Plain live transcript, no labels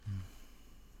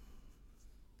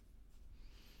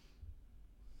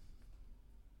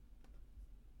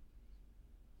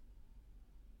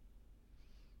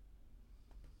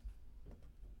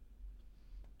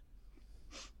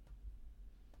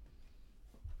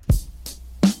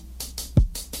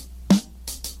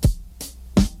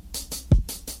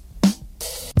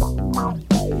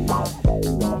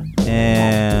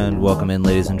Welcome in,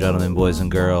 ladies and gentlemen, boys and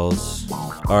girls.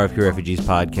 RFP Refugees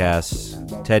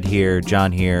podcast. Ted here,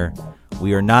 John here.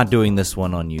 We are not doing this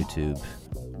one on YouTube.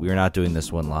 We are not doing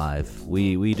this one live.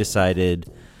 We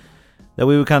decided that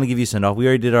we would kind of give you a send-off. We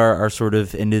already did our sort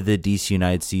of end of the DC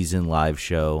United season live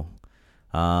show.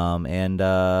 And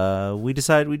we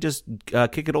decided we just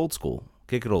kick it old school.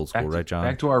 Right, John?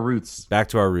 Back to our roots. Back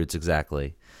to our roots,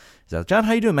 exactly. So, John,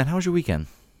 how you doing, man? How was your weekend?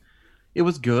 It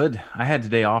was good. I had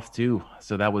today off too,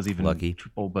 so that was even lucky.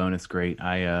 Triple bonus. Great.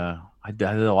 I did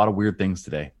a lot of weird things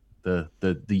today.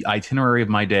 The itinerary of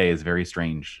my day is very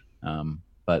strange,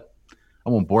 but I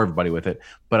won't bore everybody with it.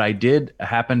 But I did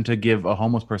happen to give a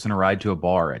homeless person a ride to a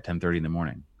bar at 10:30 in the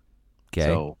morning. Okay,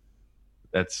 so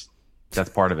that's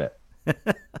part of it.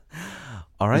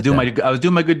 All right. I was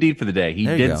doing my good deed for the day.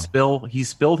 He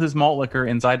spilled his malt liquor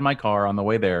inside my car on the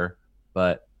way there,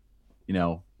 but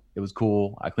it was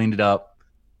cool. I cleaned it up.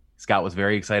 Scott was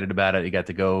very excited about it. He got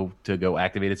to go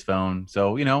activate his phone.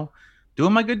 So,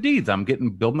 doing my good deeds. I'm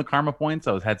building the karma points.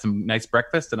 I had some nice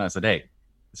breakfast, and I said, hey,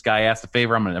 this guy asked a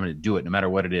favor. I'm gonna do it no matter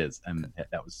what it is. And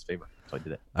that was his favor. So I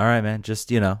did it. All right, man.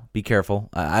 Just, be careful.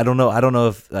 I don't know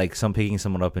if picking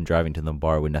someone up and driving to the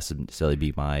bar would necessarily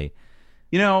be my...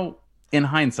 In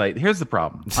hindsight, here's the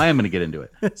problem. I am going to get into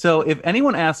it. So if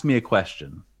anyone asks me a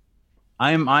question,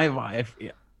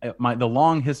 the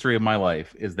long history of my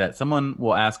life is that someone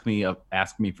will ask me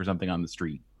for something on the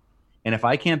street, and if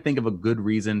I can't think of a good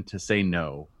reason to say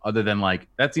no, other than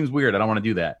that seems weird, I don't want to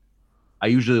do that, I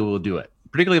usually will do it.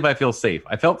 Particularly if I feel safe.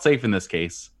 I felt safe in this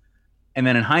case, and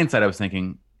then in hindsight, I was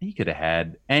thinking he could have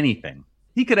had anything.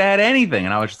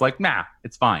 And I was just like, nah,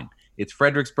 it's fine. It's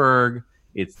Fredericksburg.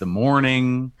 It's the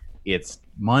morning. It's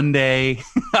Monday.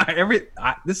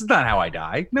 This is not how I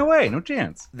die. No way, no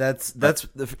chance. That's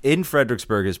in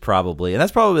Fredericksburg is probably, and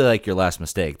that's probably your last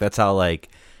mistake. That's how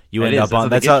you end up on.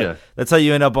 That's how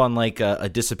you end up on a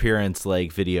disappearance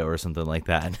video or something like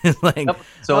that. Yep.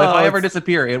 So if I ever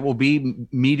disappear, it will be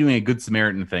me doing a Good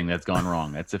Samaritan thing that's gone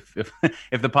wrong. That's if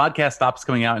the podcast stops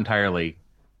coming out entirely.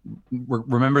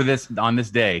 Remember this on this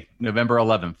day, November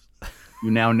 11th. You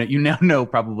now know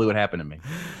probably what happened to me.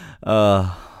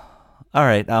 All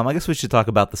right. I guess we should talk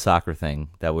about the soccer thing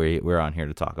that we're on here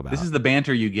to talk about. This is the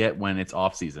banter you get when it's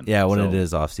off season. Yeah, when it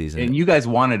is off season. And you guys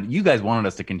wanted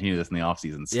us to continue this in the off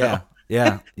season. So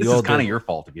yeah. This is kind of your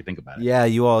fault if you think about it. Yeah,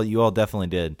 you all definitely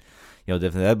did.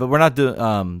 Definitely. But we're not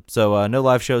doing so no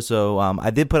live show. So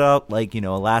I did put out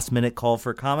a last minute call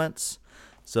for comments.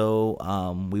 So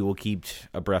we will keep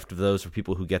abreast of those for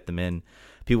people who get them in.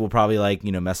 People will probably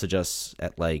message us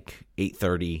at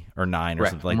 8:30 or 9 or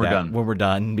something like that when we're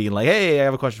done, being like, "Hey, I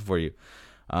have a question for you."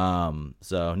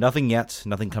 So nothing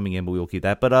coming in, but we will keep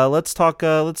that. But let's talk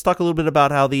a little bit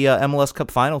about how the MLS Cup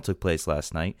final took place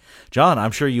last night. John, I'm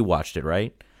sure you watched it,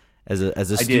 right? I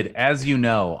did. As you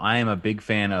know, I am a big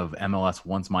fan of MLS.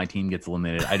 Once my team gets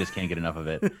eliminated, I just can't get enough of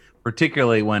it.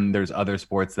 Particularly when there's other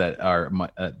sports that are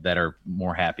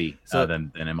more happy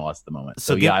than MLS at the moment.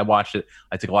 So I watched it.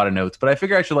 I took a lot of notes, but I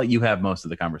figure I should let you have most of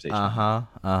the conversation.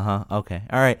 Okay.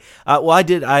 All right. Well, I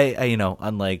did.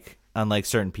 Unlike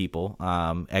certain people,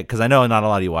 because I know not a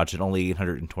lot of you watched it. Only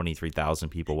 823,000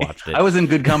 people watched it. I was in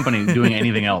good company doing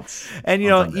anything else. And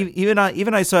even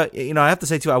I saw. I have to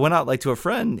say too. I went out to a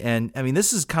friend, and I mean,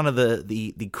 this is kind of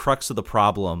the crux of the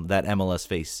problem that MLS is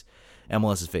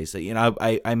facing.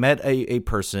 I met a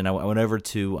person. I went over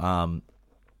to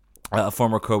a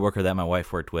former coworker that my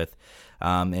wife worked with,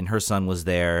 and her son was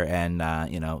there, and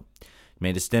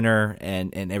made us dinner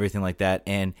and everything like that.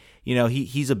 And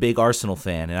he's a big Arsenal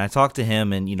fan, and I talked to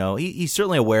him, and he's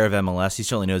certainly aware of MLS. He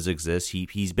certainly knows it exists.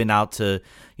 He's been out to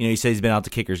he said he's been out to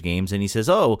Kickers games, and he says,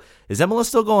 "Oh, is MLS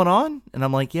still going on?" And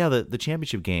I'm like, "Yeah, the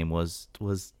championship game was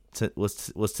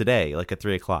today, at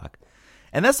 3:00."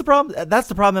 And that's the problem. That's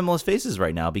the problem MLS faces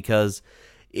right now, because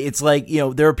it's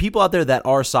there are people out there that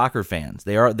are soccer fans.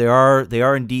 They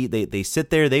are indeed. They sit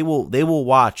there. They will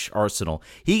watch Arsenal.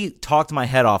 He talked my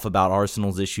head off about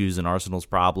Arsenal's issues and Arsenal's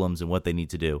problems and what they need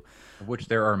to do, of which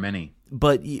there are many.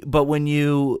 But when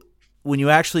you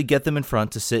actually get them in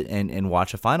front to sit and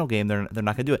watch a final game, they're not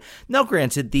going to do it. Now,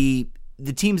 granted, the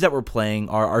teams that we're playing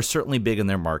are certainly big in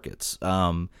their markets.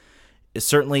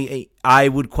 Certainly, I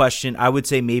would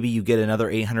say maybe you get another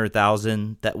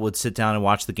 800,000 that would sit down and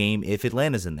watch the game if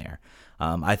Atlanta's in there.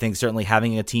 I think certainly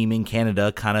having a team in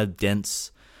Canada kind of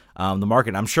dents the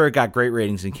market. I'm sure it got great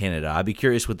ratings in Canada. I'd be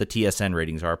curious what the TSN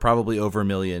ratings are. Probably over 1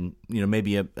 million,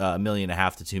 maybe a 1.5 million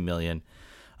to 2 million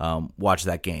watch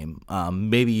that game,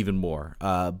 maybe even more.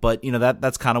 But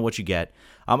that's kind of what you get.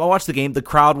 I watched the game. The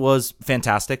crowd was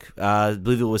fantastic. I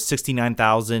believe it was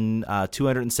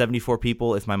 69,274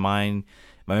 people, if my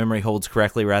my memory holds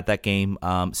correctly, were at that game.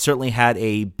 Certainly had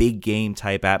a big game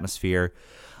type atmosphere.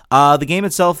 The game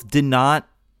itself did not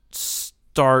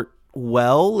start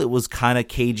well. It was kind of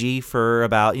cagey for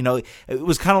about, it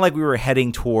was kind of like we were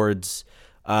heading towards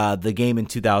the game in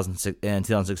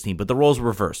 2016, but the roles were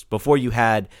reversed. Before you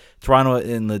had Toronto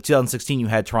in the 2016, you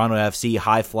had Toronto FC,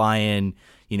 high flying,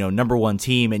 number one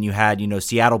team, and you had,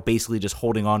 Seattle basically just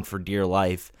holding on for dear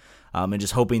life. And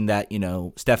just hoping that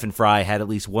Stephen Fry had at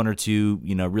least one or two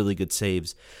really good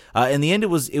saves. In the end, it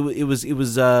was a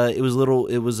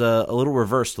little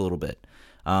reversed a little bit,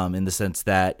 in the sense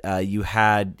that you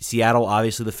had Seattle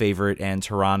obviously the favorite and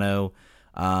Toronto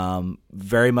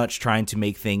very much trying to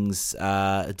make things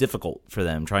difficult for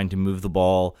them, trying to move the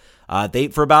ball. I'd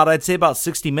say about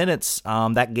 60 minutes,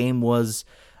 that game was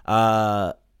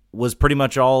pretty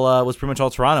much all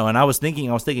Toronto. And I was thinking,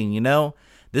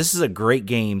 this is a great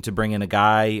game to bring in a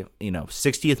guy,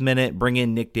 60th minute, bring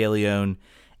in Nick DeLeon,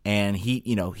 and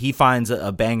he finds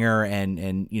a banger,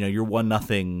 and you're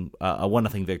 1-0, a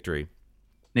 1-0 victory.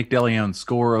 Nick DeLeon,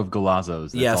 score of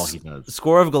golazos. That's all he does.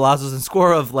 Score of golazos and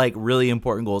score of really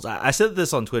important goals. I said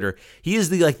this on Twitter. He is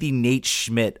the Nate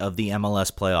Schmidt of the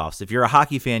MLS playoffs. If you're a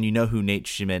hockey fan, you know who Nate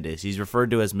Schmidt is. He's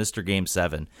referred to as Mr. Game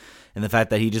 7, and the fact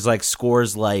that he just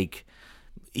scores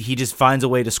he just finds a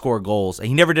way to score goals.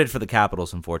 He never did for the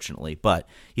Capitals, unfortunately, but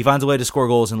he finds a way to score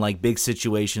goals in big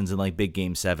situations and big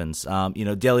game sevens.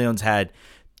 DeLeon's had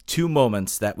two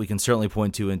moments that we can certainly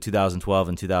point to in 2012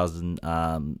 and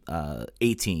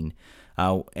 2018.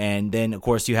 And then, of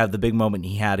course, you have the big moment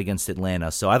he had against Atlanta.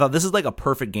 So I thought this is a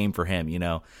perfect game for him.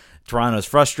 Toronto's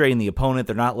frustrating the opponent.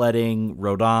 They're not letting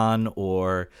Rodon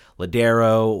or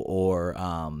Ladero or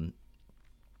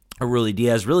Rudy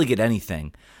Diaz really get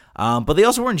anything. But they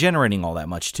also weren't generating all that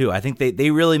much, too. I think they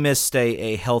really missed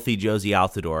a healthy Jozy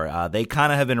Altidore. They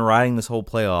kind of have been riding this whole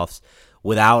playoffs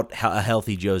without a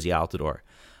healthy Jozy Altidore.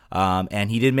 And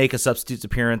he did make a substitutes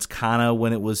appearance kind of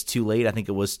when it was too late. I think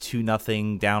it was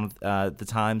 2-0 down at the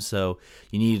time, so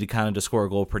you needed to kind of just score a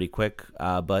goal pretty quick.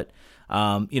 But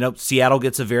Seattle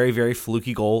gets a very, very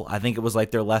fluky goal. I think it was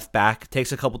their left back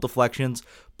takes a couple deflections,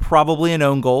 probably an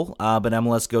own goal, but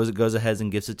MLS goes ahead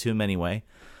and gives it to him anyway.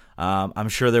 I'm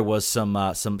sure there was some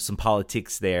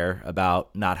politics there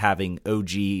about not having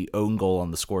OG own goal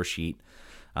on the score sheet,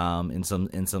 in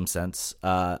some sense.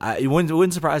 It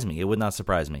wouldn't surprise me. It would not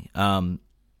surprise me. And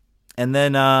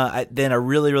then a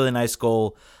really, really nice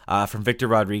goal from Victor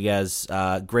Rodriguez.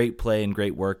 Great play and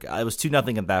great work. It was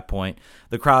 2-0 at that point.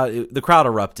 The crowd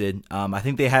erupted. I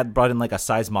think they had brought in a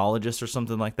seismologist or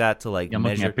something like that to I'm measure.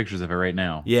 looking at pictures of it right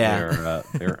now. Yeah,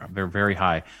 they're very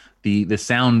high. The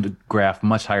sound graph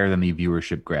much higher than the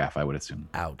viewership graph, I would assume.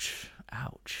 Ouch.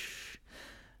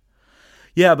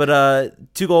 Yeah,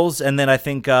 but 2 goals, and then I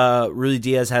think Rudy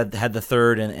Diaz had the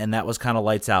third, and that was kind of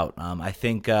lights out. I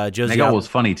think Jozy. That goal was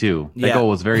funny too. That goal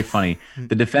was very funny.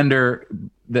 The defender,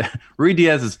 Rudy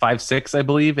Diaz is 5'6", I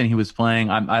believe, and he was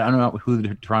playing. I don't know who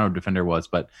the Toronto defender was,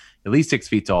 but at least 6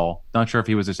 feet tall. Not sure if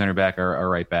he was a center back or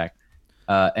right back.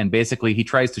 And basically, he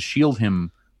tries to shield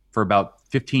him for about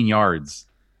 15 yards.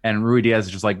 And Rudy Diaz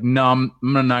is just no, I'm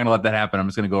not going to let that happen. I'm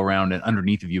just going to go around and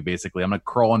underneath of you, basically. I'm going to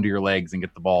crawl under your legs and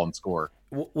get the ball and score.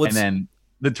 And then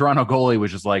the Toronto goalie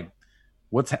was just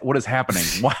what is happening?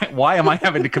 Why am I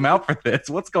having to come out for this?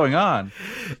 What's going on?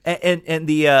 And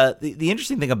the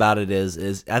interesting thing about it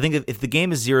is I think if the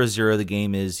game is 0-0, the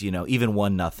game is even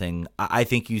 1-0. I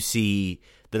think you see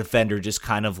the defender just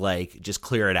kind of just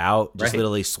clear it out, just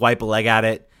literally swipe a leg at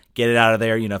it. Get it out of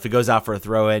there. If it goes out for a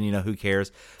throw in, who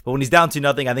cares? But when he's down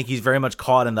 2-0, I think he's very much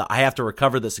caught in I have to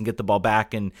recover this and get the ball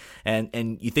back. And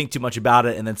you think too much about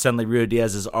it, and then suddenly Rudy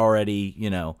Diaz is already,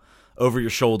 over your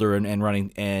shoulder and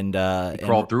running. And he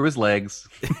crawled through his legs.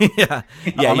 yeah,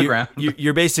 on the ground.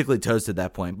 You're basically toast at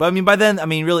that point. But by then,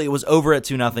 really, it was over at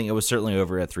 2-0. It was certainly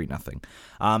over at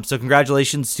 3-0. So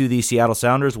congratulations to the Seattle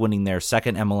Sounders winning their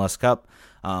second MLS Cup.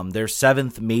 Their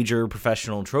 7th major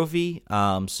professional trophy.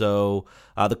 So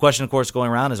the question, of course, going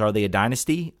around is, are they a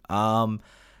dynasty?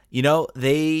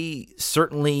 They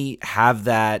certainly have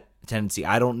that tendency.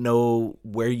 I don't know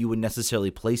where you would necessarily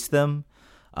place them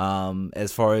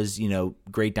as far as,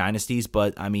 great dynasties,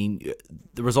 but the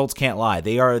results can't lie.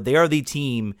 They are the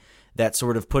team that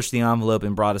sort of pushed the envelope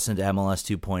and brought us into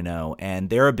MLS 2.0,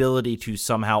 and their ability to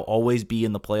somehow always be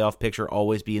in the playoff picture,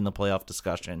 always be in the playoff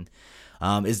discussion,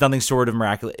 is nothing short of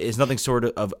miraculous. Is nothing short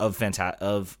of fantastic,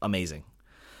 of amazing.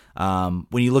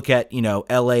 When you look at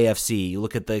LAFC, you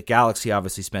look at the Galaxy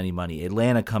obviously spending money,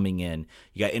 Atlanta coming in,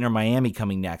 you got Inter Miami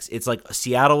coming next. It's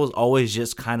Seattle is always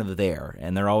just kind of there,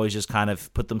 and they're always just kind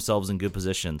of put themselves in good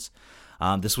positions.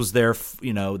 This was their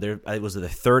it was their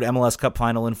third MLS Cup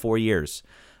final in 4 years.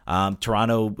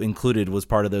 Toronto included was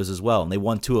part of those as well, and they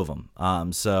won 2 of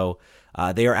them. So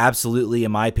they are absolutely,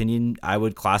 in my opinion, I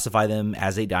would classify them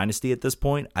as a dynasty at this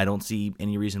point. I don't see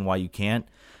any reason why you can't.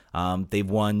 They've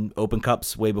won Open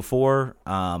Cups way before.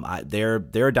 They're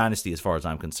a dynasty as far as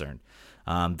I'm concerned.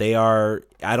 They are.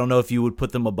 I don't know if you would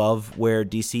put them above where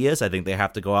DC is. I think they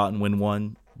have to go out and win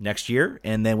one next year,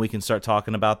 and then we can start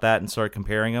talking about that and start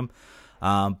comparing them.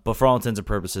 But for all intents and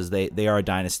purposes, they are a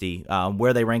dynasty.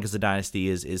 Where they rank as a dynasty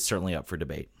is certainly up for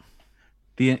debate.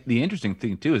 The interesting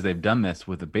thing too is they've done this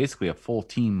with basically a full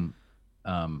team,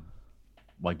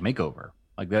 like makeover.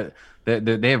 Like that,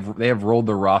 they have rolled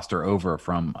the roster over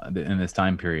from in this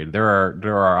time period. There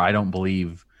are I don't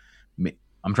believe.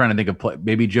 I'm trying to think of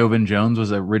maybe Jovan Jones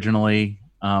was originally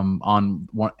on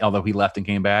one, although he left and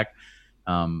came back.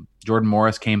 Jordan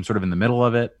Morris came sort of in the middle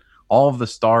of it. All of the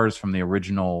stars from the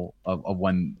original of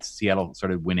when Seattle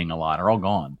started winning a lot are all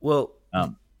gone. Well,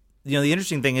 the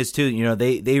interesting thing is too,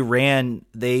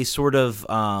 they sort of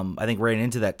I think ran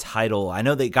into that title. I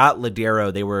know they got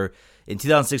Ladero. They were in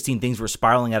 2016. Things were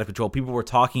spiraling out of control. People were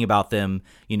talking about them,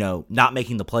 not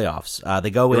making the playoffs. They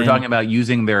were talking about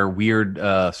using their weird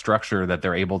structure that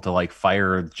they're able to like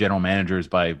fire general managers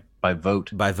by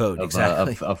vote.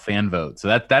 Exactly. Of fan vote.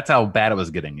 So that's how bad it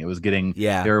was getting. It was getting.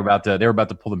 Yeah. They were about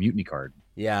to pull the mutiny card.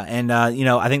 Yeah, and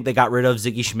I think they got rid of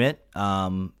Ziggy Schmidt,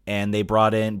 and they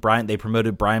brought in Brian. They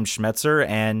promoted Brian Schmetzer,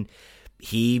 and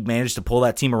he managed to pull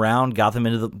that team around,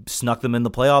 snuck them in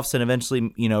the playoffs, and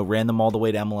eventually, ran them all the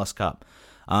way to MLS Cup.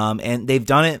 And they've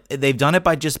done it. They've done it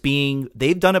by just being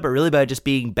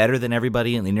better than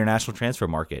everybody in the international transfer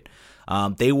market.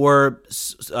 They were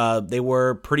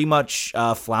pretty much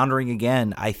floundering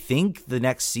again. I think the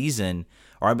next season,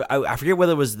 or I forget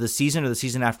whether it was the season or the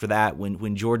season after that,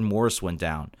 when Jordan Morris went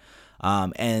down.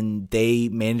 And they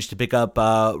managed to pick up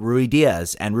Rui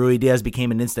Diaz, and Rui Diaz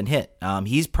became an instant hit.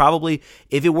 He's probably,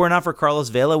 if it were not for Carlos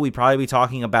Vela, we'd probably be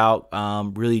talking about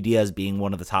Rui Diaz being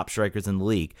one of the top strikers in the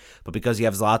league. But because you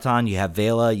have Zlatan, you have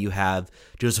Vela, you have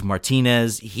Joseph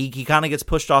Martinez, he kind of gets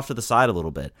pushed off to the side a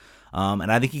little bit.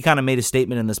 And I think he kind of made a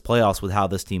statement in this playoffs with how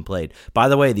this team played. By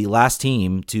the way, the last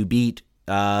team to beat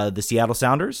the Seattle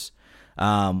Sounders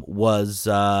was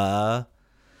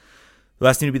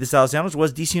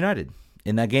DC United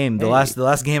in that game. The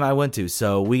last game I went to,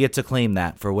 so we get to claim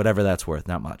that for whatever that's worth.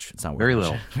 Not much. It's not worth very much.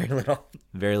 little,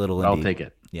 very little. I'll take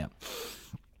it. Yeah.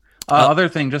 Other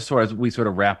thing, just as we sort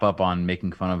of wrap up on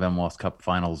making fun of MLS Cup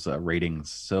Finals ratings.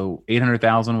 So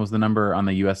 800,000 was the number on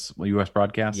the U.S.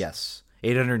 broadcast. Yes,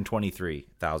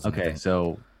 823,000. Okay,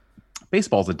 so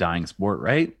baseball's a dying sport,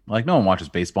 right? Like no one watches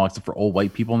baseball except for old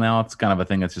white people now. It's kind of a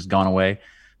thing that's just gone away.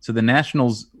 So the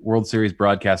Nationals World Series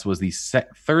broadcast was the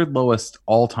third lowest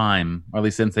all time, or at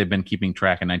least since they've been keeping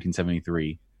track in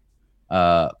 1973.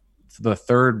 The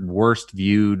third worst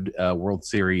viewed World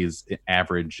Series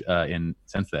average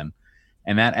since then,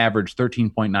 and that averaged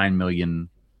 13.9 million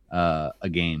a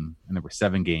game, and there were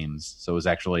 7 games, so it was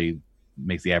actually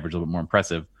makes the average a little bit more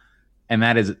impressive. And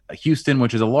that is Houston,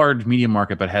 which is a large media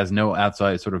market but has no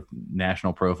outside sort of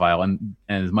national profile. And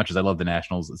as much as I love the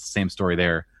Nationals, it's the same story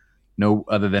there. No,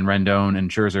 other than Rendon and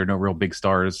Scherzer, no real big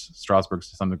stars. Strasburg to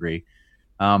some degree.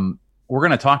 We're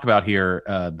going to talk about here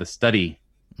the study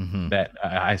that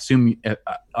I assume.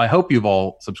 I hope you've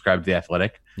all subscribed to The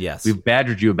Athletic. Yes, we've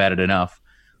badgered you about it enough,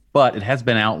 but it has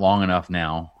been out long enough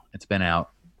now. It's been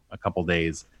out a couple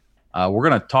days. We're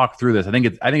going to talk through this. I think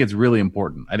it's really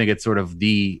important. I think it's sort of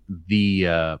the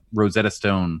Rosetta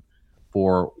Stone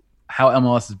for how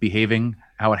MLS is behaving,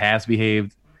 how it has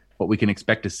behaved, what we can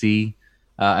expect to see.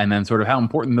 And then sort of how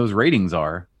important those ratings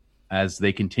are as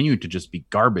they continue to just be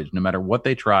garbage. No matter what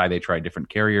they try different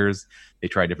carriers. They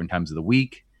try different times of the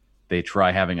week. They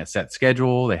try having a set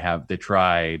schedule. They've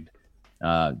tried,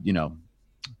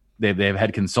 they've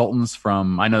had consultants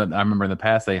from, I remember in the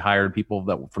past, they hired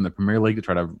people from the Premier League to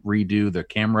try to redo the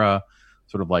camera,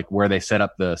 sort of like where they set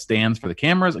up the stands for the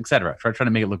cameras, et cetera. Try to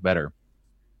make it look better.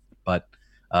 But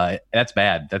that's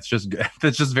bad. That's just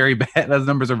very bad. Those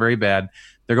numbers are very bad.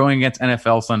 They're going against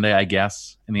NFL Sunday, I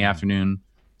guess, in the afternoon.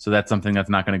 So that's something that's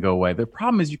not going to go away. The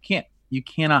problem is you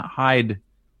cannot hide.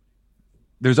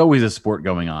 There's always a sport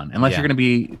going on. Unless you're going to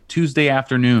be Tuesday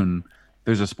afternoon,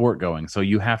 there's a sport going. So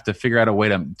you have to figure out a way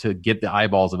to get the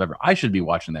eyeballs of I should be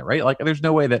watching that, right? Like there's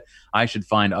no way that I should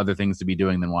find other things to be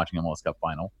doing than watching a MLS Cup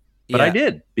final. But I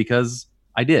did because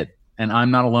I did. And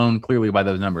I'm not alone, clearly, by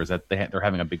those numbers that they're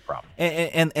having a big problem.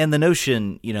 And the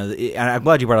notion, and I'm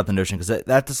glad you brought up the notion, because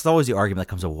that's always the argument that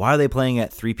comes up. Why are they playing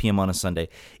at 3 p.m. on a Sunday?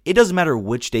 It doesn't matter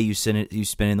which day you spend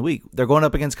in the week. They're going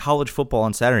up against college football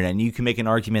on Saturday, and you can make an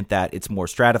argument that it's more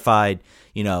stratified.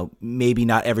 Maybe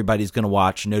not everybody's going to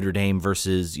watch Notre Dame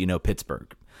versus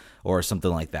Pittsburgh or something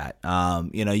like that.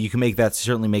 You can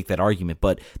certainly make that argument,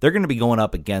 but they're going to be going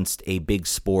up against a big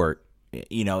sport.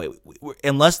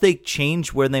 Unless they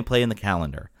change where they play in the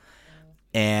calendar.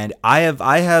 And I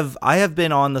have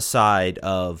been on the side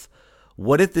of,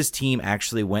 what if this team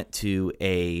actually went to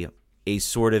a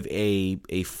sort of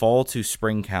a fall to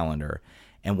spring calendar,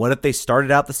 and what if they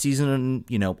started out the season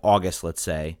in August, let's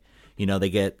say. They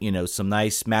get some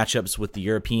nice matchups with the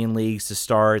European leagues to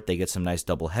start. They get some nice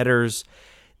double headers.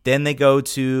 Then they go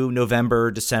to November,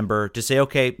 December to say,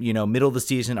 okay, middle of the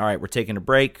season, all right, we're taking a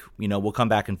break. We'll come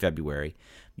back in February.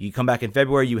 You come back in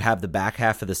February, you have the back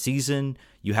half of the season,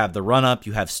 you have the run-up,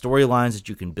 you have storylines that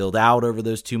you can build out over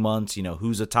those 2 months,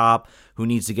 who's atop, who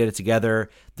needs to get it together.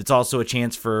 That's also a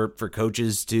chance for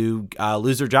coaches to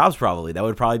lose their jobs probably. That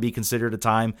would probably be considered a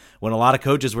time when a lot of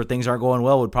coaches where things aren't going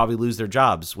well would probably lose their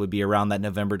jobs, would be around that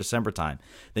November, December time.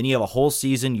 Then you have a whole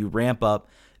season, you ramp up.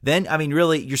 Then,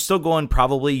 really, you're still going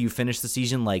probably, you finish the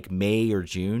season like May or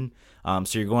June.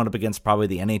 So you're going up against probably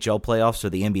the NHL playoffs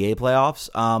or the NBA playoffs.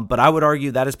 But I would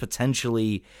argue that is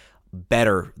potentially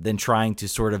better than trying to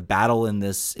sort of battle in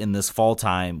this fall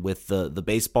time with the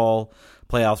baseball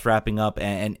playoffs wrapping up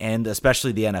and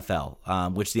especially the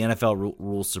NFL, which the NFL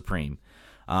rules supreme.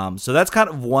 So that's kind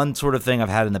of one sort of thing I've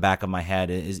had in the back of my head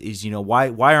is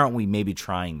why aren't we maybe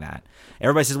trying that?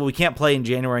 Everybody says, well, we can't play in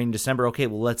January and December. Okay,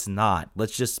 well, let's not.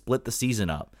 Let's just split the season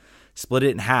up. Split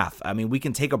it in half. We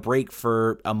can take a break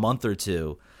for a month or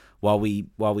two while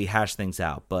we hash things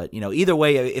out. But, either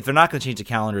way, if they're not going to change the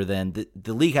calendar, then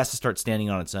the league has to start standing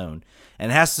on its own.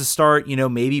 And it has to start,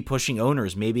 maybe pushing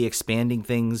owners, maybe expanding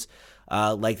things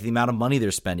like the amount of money they're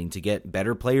spending to get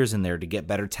better players in there, to get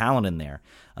better talent in there.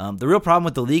 The real problem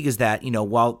with the league is that,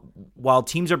 while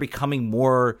teams are becoming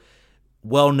more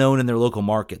well-known in their local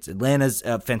markets, Atlanta's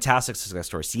a fantastic success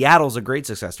story. Seattle's a great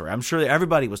success story. I'm sure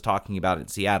everybody was talking about it in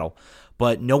Seattle,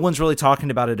 but no one's really talking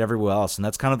about it everywhere else, and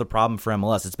that's kind of the problem for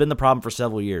MLS. It's been the problem for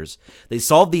several years. They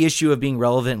solved the issue of being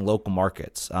relevant in local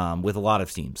markets with a lot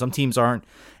of teams. Some teams aren't,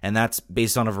 and that's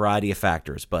based on a variety of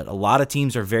factors, but a lot of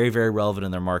teams are very, very relevant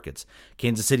in their markets.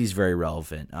 Kansas City's very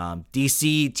relevant.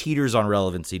 DC teeters on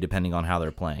relevancy depending on how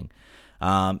they're playing.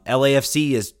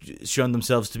 LAFC has shown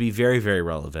themselves to be very, very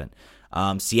relevant.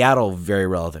 Seattle, very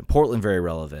relevant. Portland, very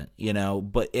relevant.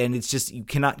 And it's just, you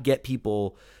cannot get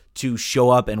people to show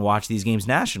up and watch these games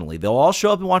nationally. They'll all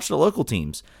show up and watch the local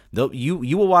teams. You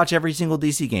will watch every single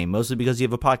DC game, mostly because you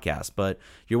have a podcast. But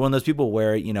you're one of those people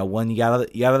where when you got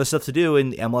other stuff to do,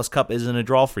 and MLS Cup isn't a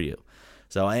draw for you.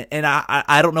 So, and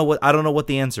I don't know what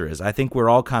the answer is. I think we're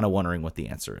all kind of wondering what the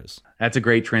answer is. That's a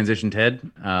great transition, Ted.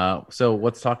 So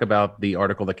let's talk about the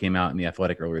article that came out in The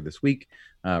Athletic earlier this week.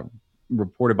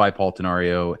 Reported by Paul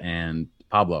Tenorio and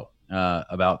Pablo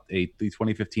about the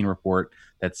 2015 report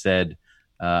that said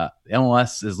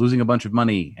MLS is losing a bunch of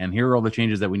money, and here are all the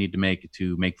changes that we need to make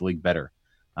the league better.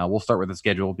 We'll start with the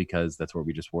schedule because that's where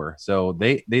we just were. So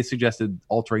they suggested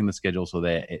altering the schedule so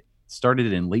that it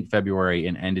started in late February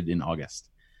and ended in August.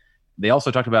 They also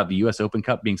talked about the U.S. Open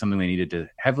Cup being something they needed to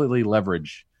heavily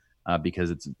leverage because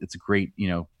it's a great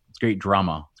it's great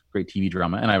drama, it's great TV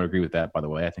drama, and I would agree with that. By the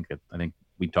way, I think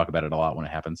we talk about it a lot when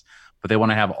it happens, but they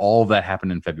want to have all of that happen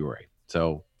in February.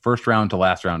 So first round to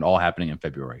last round, all happening in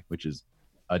February, which is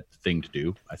a thing to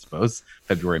do, I suppose.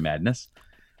 February madness.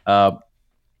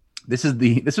 This was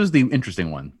the interesting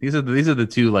one. These are the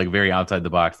two like very outside the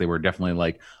box. They were definitely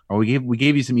like, oh, we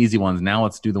gave you some easy ones. Now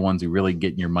let's do the ones who really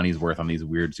get your money's worth on these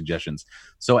weird suggestions.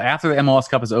 So after the MLS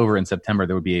Cup is over in September,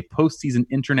 there would be a postseason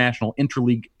international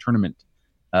interleague tournament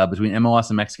between MLS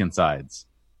and Mexican sides.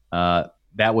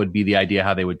 That would be the idea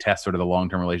how they would test sort of the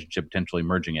long-term relationship, potentially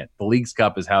merging it. The Leagues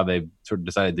Cup is how they sort of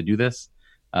decided to do this.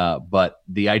 But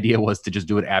the idea was to just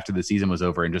do it after the season was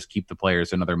over and just keep the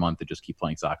players another month to just keep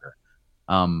playing soccer.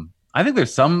 I think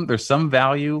there's some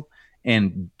value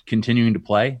in continuing to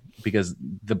play because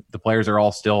the players are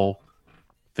all still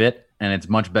fit and it's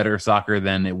much better soccer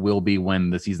than it will be when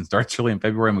the season starts early in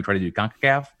February and we try to do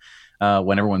CONCACAF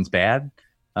when everyone's bad.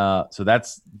 So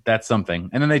that's something.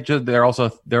 And then they're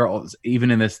also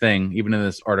even in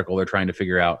this article, they're trying to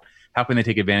figure out how can they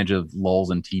take advantage of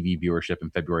lulls in TV viewership in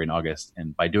February and August.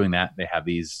 And by doing that, they have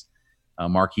these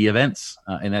marquee events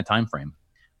in that time frame.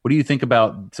 What do you think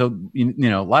about? So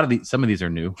a lot of some of these are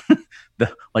new.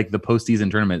 the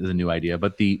postseason tournament is a new idea,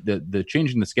 but the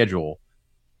changing the schedule.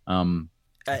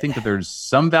 I think that there's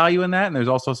some value in that, and there's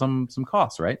also some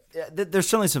costs, right? There's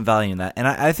certainly some value in that, and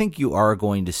I think you're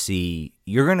going to see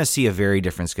a very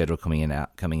different schedule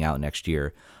coming out next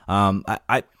year.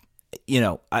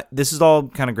 This is all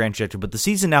kind of grand gesture, but the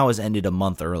season now has ended a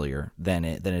month earlier than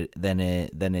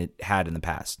it had in the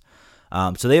past.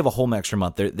 So they have a whole extra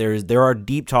month. There are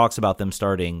deep talks about them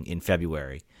starting in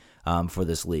February for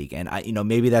this league, and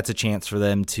maybe that's a chance for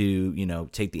them to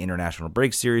take the international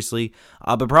break seriously,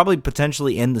 but probably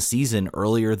potentially end the season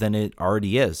earlier than it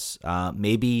already is.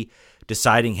 Maybe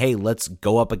deciding, hey, let's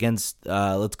go up against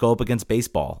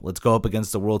baseball, let's go up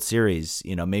against the World Series.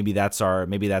 Maybe that's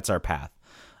our path.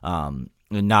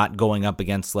 Not going up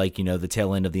against the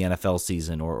tail end of the NFL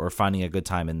season or finding a good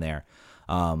time in there.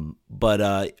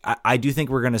 But I do think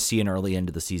we're going to see an early end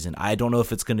of the season. I don't know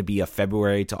if it's going to be a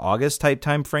February to August type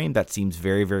time frame. That seems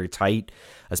very, very tight,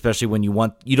 especially when you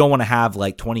don't want to have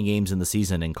 20 games in the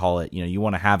season and call it, you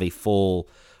want to have a full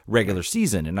regular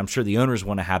season. And I'm sure the owners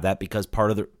want to have that because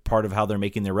part of how they're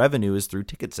making their revenue is through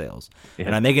ticket sales. Yeah,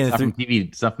 and I'm making it through TV.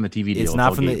 It's not from the TV deals.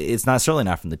 It's certainly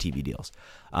not from the TV deals.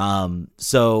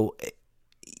 So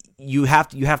you have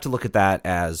to look at that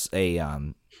as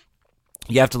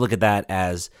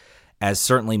as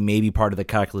certainly maybe part of the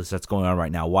calculus that's going on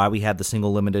right now. Why we had the single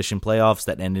elimination playoffs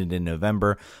that ended in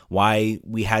November. Why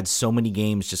we had so many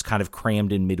games just kind of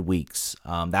crammed in midweeks.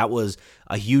 That was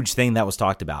a huge thing that was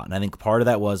talked about, and I think part of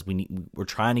that was we're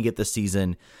trying to get the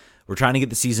season. We're trying to get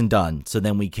the season done, so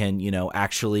then we can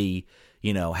actually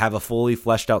have a fully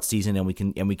fleshed out season, and we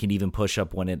can even push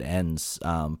up when it ends,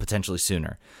 potentially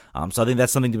sooner. So I think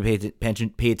that's something to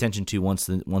pay attention to once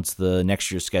the next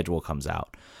year's schedule comes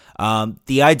out.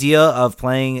 The idea of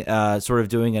playing, sort of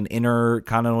doing an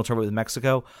intercontinental tournament with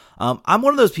Mexico. I'm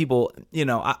one of those people.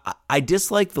 I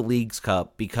dislike the Leagues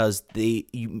Cup because the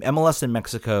MLS and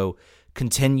Mexico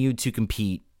continue to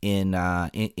compete in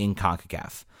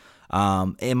CONCACAF.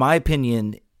 In my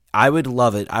opinion, I would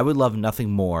love it. I would love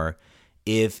nothing more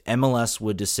if MLS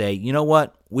would just say, you know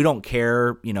what, we don't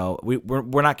care.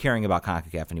 We're not caring about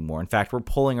CONCACAF anymore. In fact, we're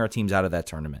pulling our teams out of that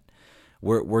tournament.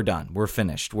 We're done. We're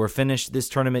finished. This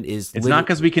tournament is. It's not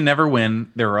because we can never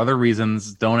win. There are other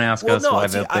reasons. Don't ask us why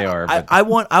they are. But. I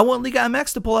want Liga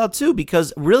MX to pull out too,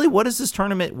 because really, what is this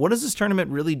tournament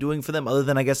really doing for them other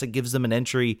than I guess it gives them an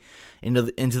entry into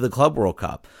the Club World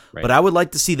Cup. Right. But I would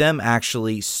like to see them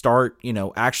actually start.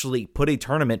 Actually put a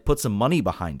tournament, put some money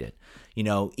behind it.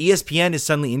 ESPN is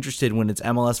suddenly interested when it's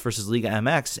MLS versus Liga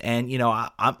MX, and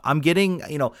I'm getting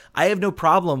I have no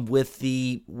problem with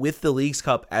the Leagues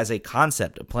Cup as a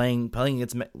concept of playing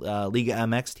against Liga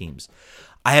MX teams.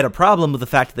 I had a problem with the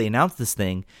fact that they announced this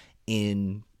thing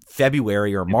in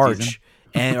February or March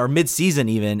or mid-season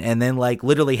even, and then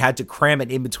literally had to cram it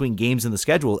in between games in the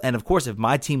schedule. And of course, if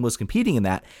my team was competing in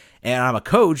that, and I'm a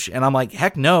coach, and I'm like,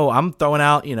 heck no, I'm throwing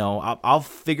out, I'll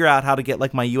figure out how to get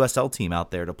my USL team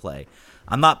out there to play.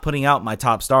 I'm not putting out my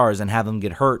top stars and have them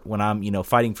get hurt when I'm,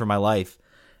 fighting for my life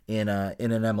in an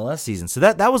MLS season. So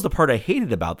that was the part I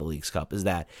hated about the Leagues Cup, is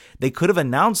that they could have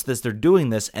announced this, they're doing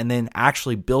this, and then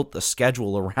actually built the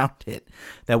schedule around it.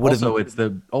 That would have it's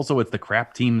the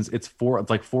crap teams. It's 4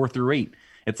 through 8.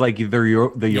 It's like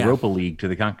the Europa League to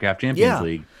the CONCACAF Champions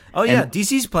League. Oh yeah,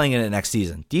 DC's playing in it next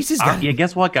season.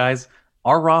 Guess what, guys?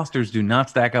 Our rosters do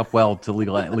not stack up well to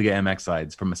Liga MX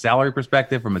sides. From a salary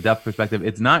perspective, from a depth perspective,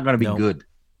 it's not going to be good.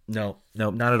 No,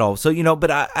 not at all. So, but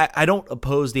I don't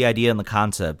oppose the idea and the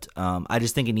concept. I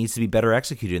just think it needs to be better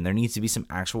executed, and there needs to be some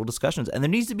actual discussions. And there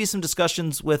needs to be some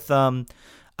discussions with CONCACAF.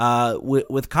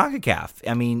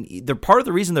 I mean, part of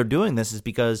the reason they're doing this is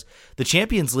because the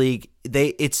Champions League,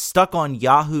 it's stuck on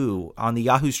Yahoo, on the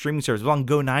Yahoo streaming service. It was on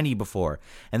Go90 before.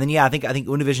 And then, I think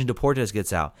Univision Deportes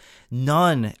gets out.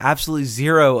 None, absolutely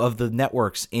zero of the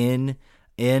networks in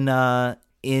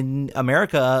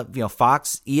America,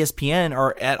 Fox, ESPN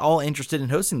are at all interested in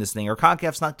hosting this thing, or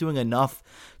CONCACAF's not doing enough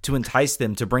to entice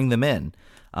them to bring them in.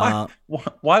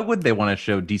 Why would they want to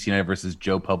show DC United versus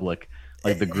Joe Public,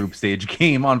 the group stage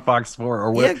game on Fox 4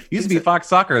 or what used to be Fox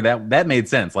Soccer? That made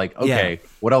sense.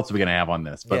 What else are we gonna have on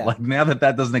this? But now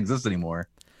that doesn't exist anymore,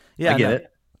 I get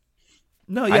it.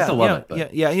 No, I still love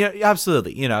it. Yeah,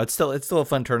 absolutely. It's still a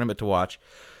fun tournament to watch.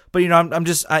 But I'm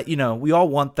just we all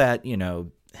want that.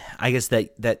 I guess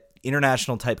that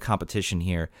international type competition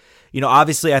here.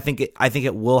 Obviously, I think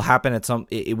it will happen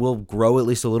it will grow at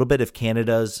least a little bit if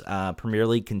Canada's Premier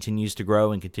League continues to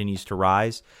grow and continues to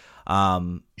rise.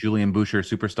 Julian Boucher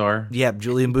superstar. Yeah,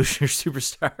 Julian Boucher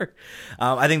superstar.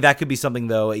 I think that could be something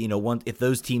though. If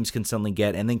those teams can suddenly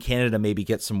get, and then Canada maybe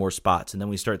get some more spots, and then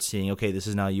we start seeing, okay, this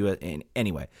is now US. And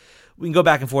anyway, we can go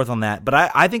back and forth on that.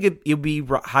 But I think it would be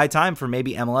high time for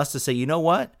maybe MLS to say, you know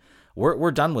what?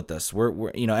 we're done with this. We're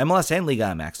MLS and Liga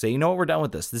MX say, you know what, we're done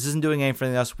with this. This isn't doing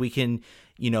anything else. We can,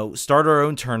 start our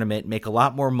own tournament, make a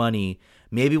lot more money.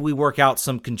 Maybe we work out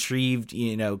some contrived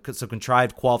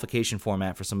qualification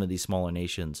format for some of these smaller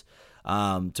nations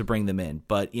to bring them in.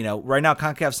 But, right now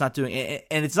CONCACAF's not doing,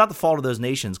 and it's not the fault of those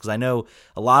nations, because I know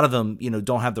a lot of them,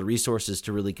 don't have the resources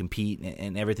to really compete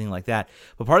and everything like that.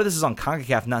 But part of this is on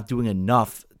CONCACAF not doing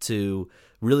enough to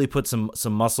really put some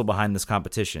muscle behind this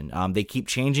competition. They keep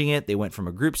changing it. They went from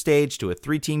a group stage to a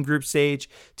 3-team group stage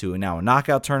to now a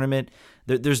knockout tournament.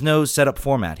 There's no setup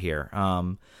format here.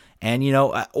 Or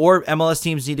MLS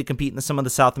teams need to compete in some of the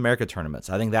South America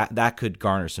tournaments. I think that could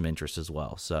garner some interest as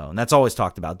well. So, and that's always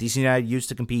talked about. DC United used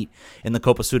to compete in the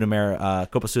Copa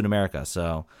Sudamerica.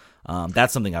 So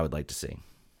that's something I would like to see.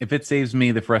 If it saves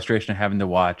me the frustration of having to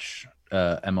watch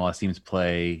MLS teams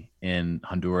play in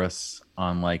Honduras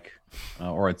on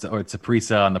or it's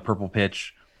Saprissa on the purple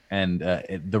pitch, and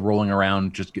the rolling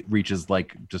around just reaches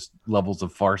just levels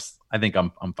of farce, I think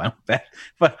I'm fine with that.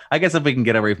 But I guess if we can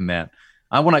get away from that,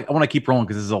 I want to keep rolling,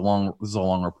 because this is a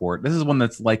long report. This is one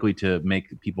that's likely to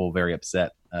make people very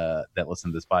upset that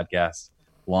listen to this podcast.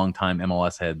 Longtime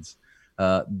MLS heads.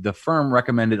 The firm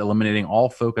recommended eliminating all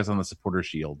focus on the Supporter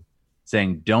Shield,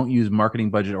 saying don't use marketing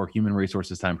budget or human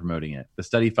resources time promoting it. The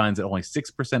study finds that only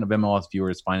 6% of MLS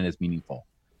viewers find it as meaningful.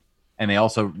 And they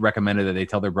also recommended that they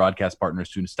tell their broadcast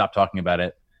partners to stop talking about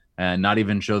it and not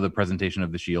even show the presentation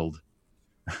of the Shield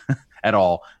at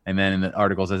all. And then in the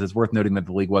article says it's worth noting that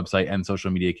the league website and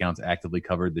social media accounts actively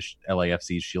covered the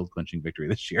LAFC's Shield clinching victory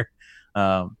this year.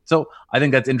 So I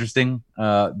think that's interesting.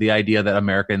 The idea that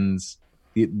Americans,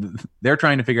 they're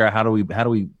trying to figure out how do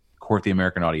we court the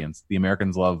American audience. The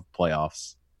Americans love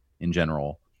playoffs in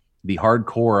general. The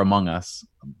hardcore among us,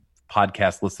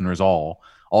 podcast listeners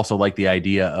also like the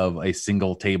idea of a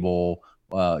single table.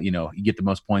 You get the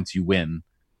most points, you win.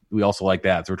 We also like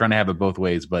that. So we're trying to have it both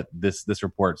ways. But this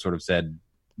report sort of said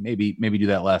maybe do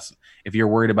that less. If you're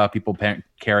worried about people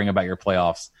caring about your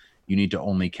playoffs, you need to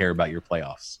only care about your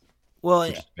playoffs. Well,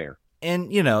 which is fair.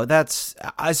 And that's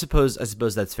I suppose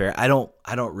that's fair. I don't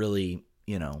really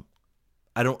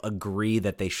I don't agree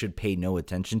that they should pay no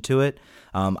attention to it.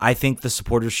 I think the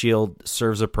Supporters Shield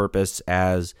serves a purpose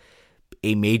as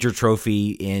a major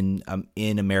trophy in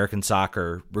American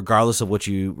soccer, regardless of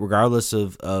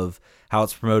how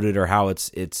it's promoted or how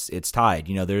it's tied.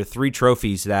 There are 3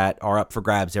 trophies that are up for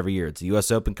grabs every year. It's the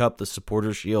U.S. Open Cup, the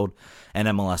Supporters Shield, and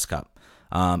MLS Cup.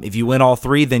 If you win all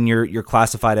 3, then you're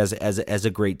classified as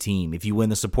a great team. If you win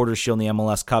the Supporters Shield and the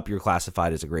MLS Cup, you're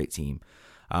classified as a great team.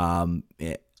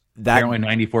 Apparently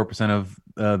 94%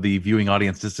 of the viewing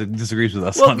audience disagrees with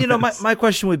us. Well, my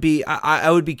question would be, I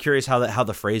would be curious how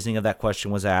the phrasing of that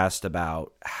question was asked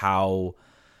about how.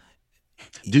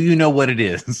 Do you know what it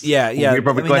is? Yeah. Your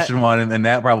probably question one, and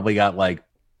that probably got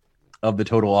of the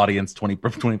total audience,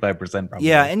 25% probably.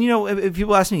 Yeah, and if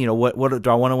people ask me, what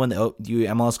do I want to win the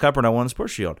MLS Cup or do I want the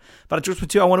Sports Shield? But I choose with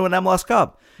 2, I want to win MLS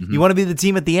Cup. Mm-hmm. You want to be the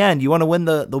team at the end. You want to win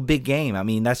the big game. I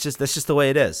mean, that's just the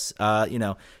way it is.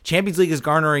 Champions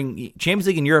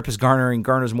League in Europe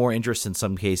garners more interest in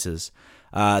some cases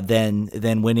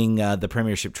than winning the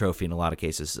Premiership trophy in a lot of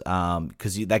cases.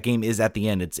 Because that game is at the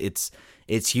end.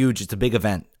 It's huge. It's a big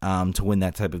event to win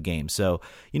that type of game. So,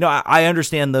 I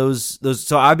understand those.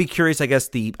 So I'd be curious, I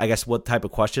guess what type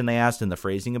of question they asked and the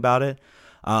phrasing about it.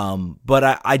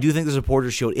 But I do think the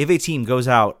Supporters Shield, if a team goes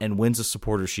out and wins the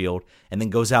Supporters Shield and then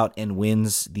goes out and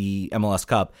wins the MLS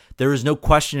Cup, there is no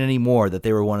question anymore that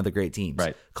they were one of the great teams.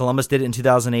 Right. Columbus did it in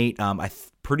 2008.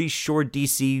 Pretty sure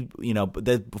DC,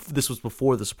 this was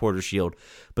before the Supporters Shield,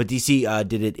 but DC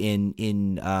did it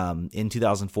in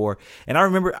 2004. And I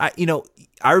remember,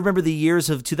 I remember the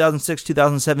years of 2006,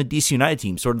 2007 DC United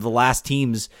teams, sort of the last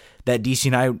teams that DC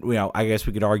United, I guess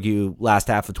we could argue last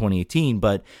half of 2018,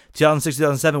 but 2006,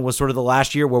 2007 was sort of the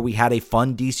last year where we had a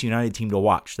fun DC United team to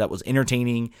watch that was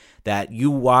entertaining, that you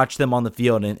watched them on the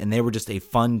field and they were just a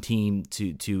fun team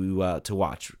to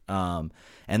watch.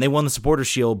 And they won the Supporters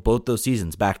Shield both those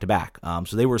seasons back to back.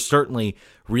 So they were certainly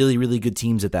really, really good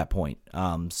teams at that point.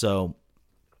 So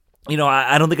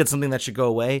I don't think it's something that should go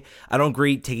away. I don't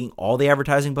agree taking all the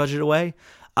advertising budget away.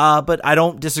 But I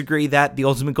don't disagree that the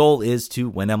ultimate goal is to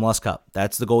win MLS Cup.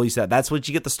 That's the goal you set. That's what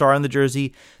you get the star on the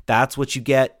jersey. That's what you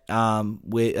get.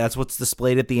 That's what's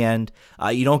displayed at the end.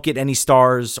 You don't get any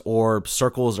stars or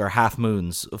circles or half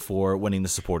moons for winning the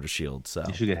Supporters Shield. So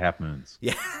you should get half moons.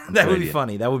 Yeah, that would be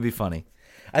funny. That would be funny.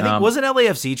 I think wasn't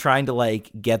LAFC trying to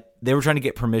they were trying to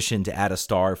get permission to add a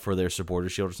star for their supporter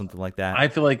shield or something like that. I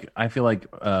feel like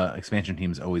expansion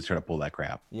teams always try to pull that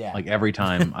crap. Yeah. Like every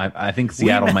time. I think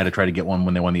Seattle might have tried to get one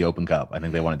when they won the Open Cup. I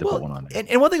think they wanted to put one on there.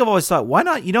 And one thing I've always thought, why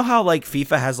not? You know how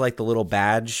FIFA has the little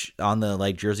badge on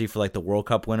the jersey for the World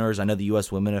Cup winners. I know the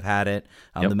U.S. women have had it.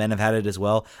 The men have had it as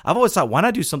well. I've always thought, why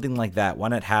not do something like that? Why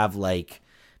not have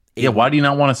why do you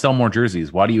not want to sell more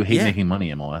jerseys? Why do you hate making money,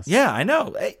 MLS? Yeah, I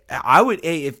know. I would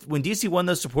if when DC won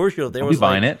the support shield, there was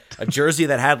buying it. a jersey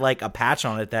that had a patch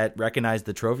on it that recognized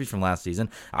the trophies from last season.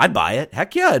 I'd buy it.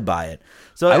 Heck yeah, I'd buy it.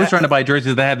 So I was trying to buy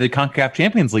jerseys that had the CONCACAF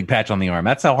Champions League patch on the arm.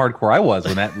 That's how hardcore I was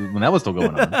when that was still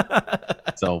going on.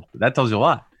 So that tells you a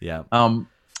lot. Yeah.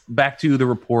 Back to the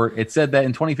report, it said that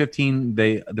in 2015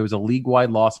 there was a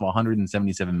league-wide loss of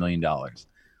 $177 million,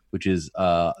 which is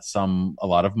a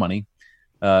lot of money.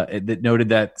 It noted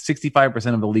that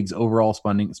 65% of the league's overall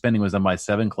spending was done by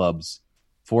 7 clubs,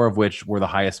 4 of which were the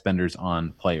highest spenders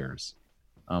on players.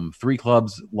 3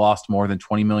 clubs lost more than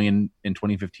 $20 million in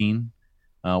 2015,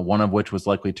 one of which was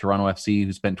likely Toronto FC,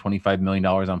 who spent $25 million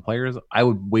on players. I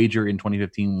would wager in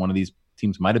 2015 one of these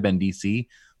teams might have been DC,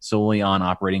 solely on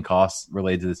operating costs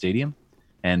related to the stadium,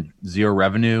 and zero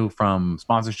revenue from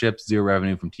sponsorships, zero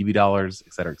revenue from TV dollars,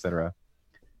 et cetera, et cetera.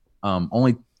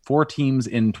 Only 4 teams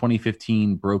in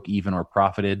 2015 broke even or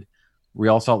profited: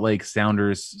 Real Salt Lake,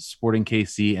 Sounders, Sporting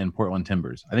KC, and Portland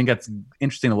Timbers. I think that's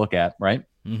interesting to look at, right?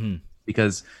 Mm-hmm.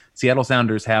 Because Seattle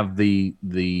Sounders have the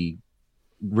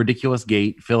ridiculous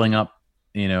gate filling up,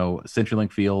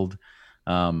 CenturyLink Field.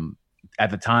 At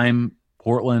the time,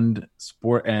 Portland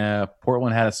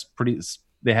had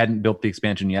they hadn't built the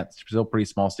expansion yet. Still pretty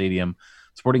small stadium.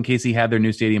 Sporting KC had their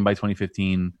new stadium by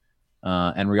 2015.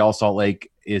 And Real Salt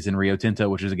Lake is in Rio Tinto,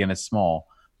 which is, again, is small.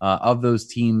 Of those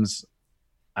teams,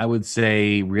 I would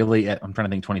say really, I'm trying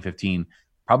to think 2015,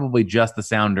 probably just the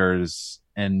Sounders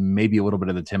and maybe a little bit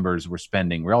of the Timbers were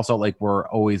spending. Real Salt Lake were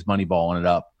always moneyballing it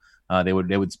up. They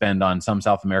would spend on some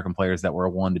South American players that were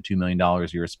 $1 to $2 million,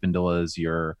 your Spindolas,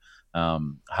 your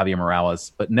Javier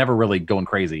Morales, but never really going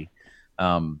crazy.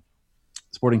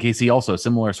 Sporting KC also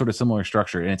similar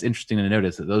structure. And it's interesting to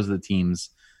notice that those are the teams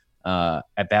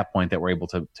at that point that were able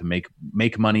to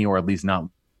make money, or at least not.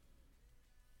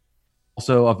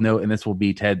 Also of note, and this would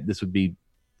be to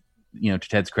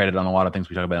Ted's credit on a lot of things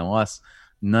we talk about in MLS,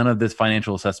 none of this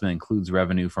financial assessment includes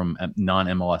revenue from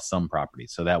non-MLS sum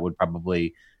properties. So that would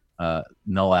probably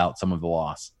null out some of the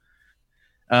loss.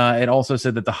 It also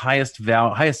said that the highest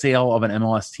sale of an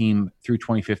MLS team through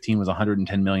 2015 was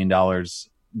 $110 million.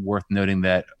 Worth noting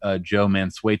that Joe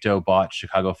Mansueto bought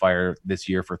Chicago Fire this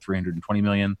year for $320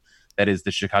 million. That is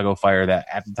the Chicago Fire that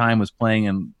at the time was playing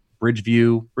in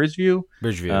Bridgeview,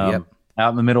 yep, out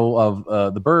in the middle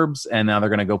of the burbs, and now they're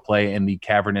going to go play in the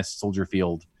cavernous Soldier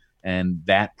Field. And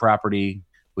that property,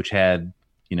 which had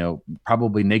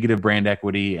probably negative brand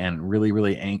equity and really,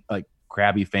 really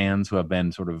crabby fans who have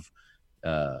been sort of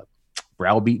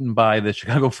browbeaten by the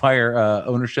Chicago Fire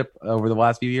ownership over the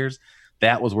last few years,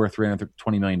 that was worth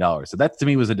 $320 million. So that to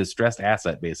me was a distressed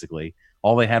asset. Basically,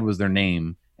 all they had was their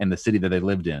name and the city that they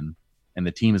lived in, and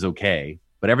the team is okay,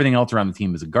 but everything else around the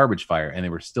team is a garbage fire, and they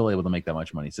were still able to make that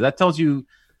much money. So that tells you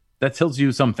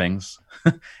some things.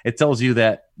 It tells you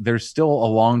that there's still a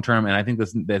long-term, and I think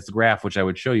this graph, which I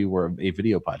would show you, were a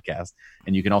video podcast,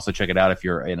 and you can also check it out if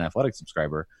you're an Athletic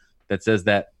subscriber, that says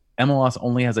that MLS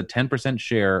only has a 10%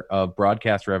 share of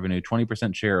broadcast revenue,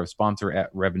 20% share of sponsor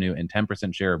revenue, and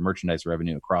 10% share of merchandise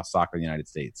revenue across soccer in the United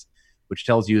States, which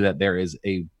tells you that there is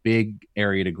a big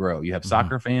area to grow. You have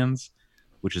soccer fans,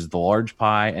 which is the large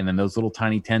pie, and then those little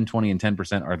tiny 10, 20, and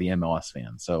 10% are the MLS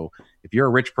fans. So if you're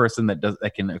a rich person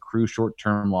that can accrue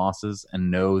short-term losses and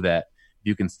know that if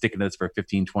you can stick in this for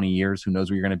 15, 20 years, who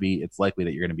knows where you're going to be, it's likely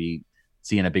that you're going to be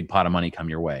seeing a big pot of money come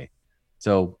your way.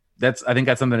 So I think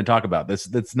that's something to talk about.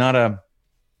 The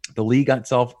league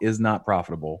itself is not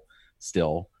profitable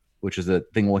still, which is a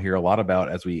thing we'll hear a lot about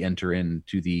as we enter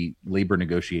into the labor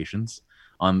negotiations.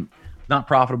 Not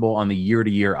profitable on the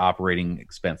year-to-year operating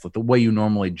expense, like the way you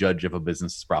normally judge if a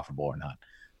business is profitable or not.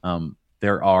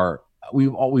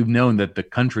 We've known that the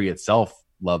country itself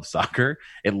loves soccer.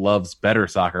 It loves better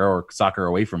soccer, or soccer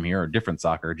away from here, or different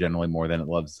soccer generally more than it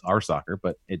loves our soccer,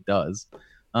 but it does.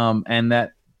 And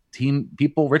that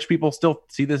rich people still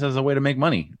see this as a way to make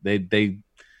money. They're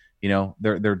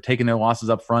taking their losses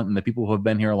up front, and the people who have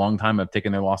been here a long time have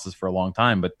taken their losses for a long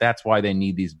time. But that's why they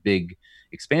need these big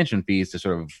expansion fees to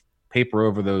sort of paper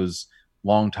over those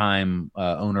long time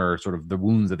owner sort of the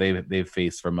wounds that they've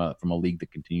faced from a league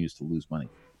that continues to lose money.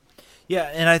 Yeah,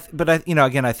 and I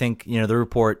think the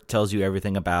report tells you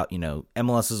everything about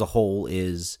MLS as a whole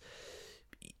is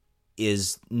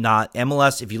is not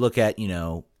MLS. If you look at,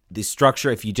 the structure,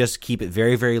 if you just keep it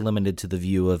very, very limited to the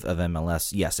view of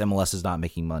MLS, yes, MLS is not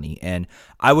making money. And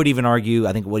I would even argue,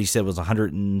 I think what he said was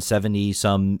 170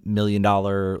 some $1 million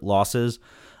losses.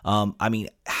 I mean,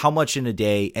 how much in a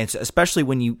day, and especially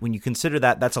when you consider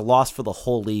that that's a loss for the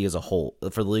whole league as a whole,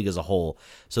 for the league as a whole.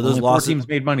 So those only losses, 4 teams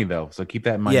made money though, so keep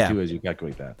that in mind too as you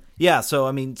calculate that. Yeah, so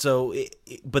I mean,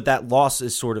 but that loss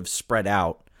is sort of spread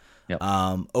out. Yep.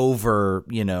 Over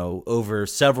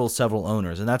several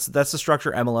owners, and that's the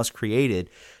structure MLS created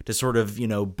to sort of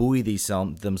buoy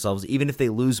themselves, even if they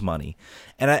lose money.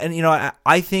 And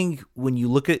I think when you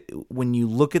look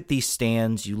at these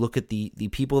stands, you look at the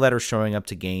people that are showing up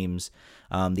to games,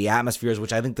 the atmospheres,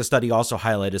 which I think the study also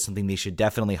highlighted something they should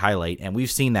definitely highlight, and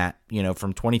we've seen that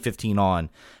from 2015 on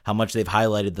how much they've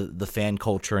highlighted the fan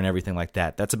culture and everything like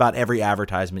that. That's about every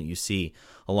advertisement you see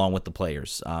along with the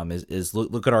players. Is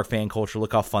look at our fan culture,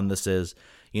 look how fun this is.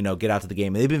 Get out to the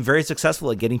game. And they've been very successful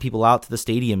at getting people out to the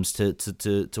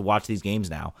stadiums to watch these games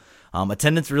now.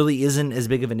 Attendance really isn't as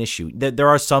big of an issue. There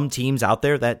are some teams out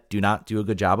there that do not do a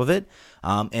good job of it,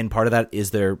 and part of that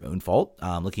is their own fault.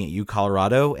 Looking at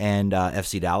Colorado and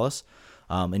FC Dallas,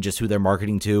 and just who they're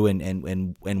marketing to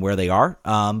and where they are.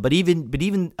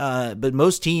 But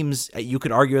most teams, you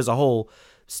could argue as a whole,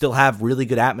 still have really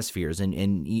good atmospheres.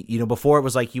 And before it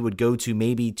was like you would go to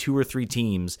maybe 2 or 3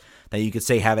 teams that you could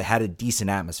say have had a decent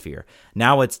atmosphere.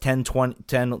 Now it's 10,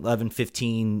 11,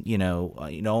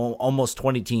 15, almost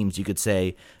 20 teams you could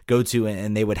say go to,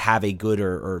 and they would have a good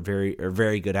or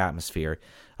very good atmosphere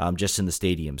just in the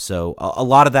stadium. So a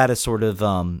lot of that is sort of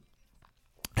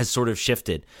has sort of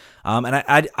shifted. And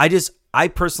I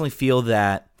personally feel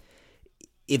that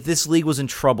if this league was in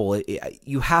trouble,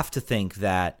 you have to think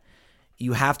that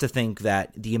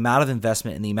the amount of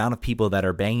investment and the amount of people that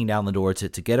are banging down the door to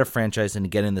get a franchise and to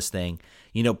get in this thing,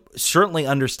 certainly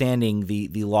understanding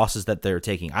the losses that they're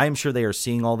taking. I am sure they are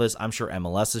seeing all this. I'm sure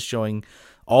MLS is showing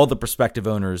all the prospective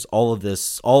owners, all of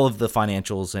this, all of the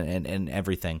financials and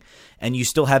everything. And you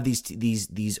still have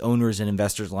these owners and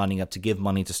investors lining up to give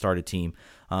money to start a team.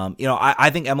 I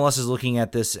think MLS is looking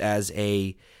at this as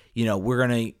a, we're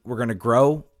gonna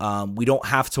grow. We don't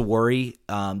have to worry.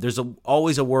 There's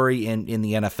always a worry in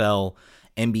the NFL,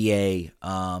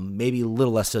 NBA, maybe a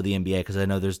little less so the NBA because I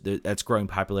know that's growing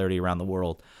popularity around the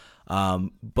world.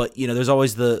 But there's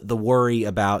always the worry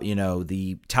about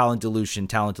the talent dilution.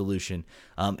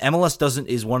 MLS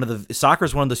soccer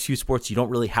is one of the few sports you don't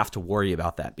really have to worry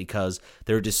about that because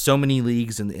there are just so many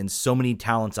leagues and so many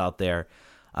talents out there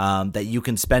that you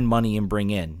can spend money and bring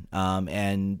in.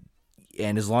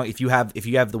 And as long if you have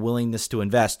the willingness to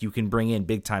invest, you can bring in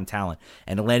big time talent.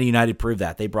 And Atlanta United proved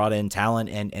that. They brought in talent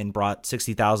and brought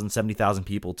 60,000, 70,000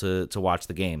 people to watch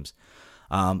the games.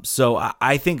 So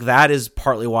I think that is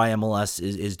partly why MLS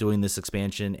is doing this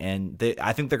expansion, and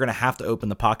I think they're going to have to open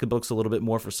the pocketbooks a little bit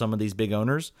more for some of these big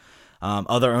owners.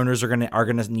 Other owners are going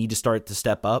to need to start to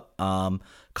step up.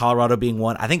 Colorado being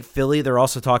one. I think Philly. They're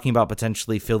also talking about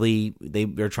potentially Philly.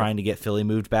 They're trying to get Philly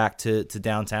moved back to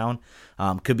downtown.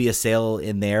 Could be a sale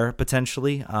in there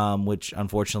potentially, which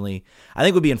unfortunately I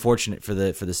think would be unfortunate for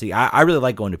the city. I really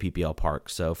like going to PPL Park,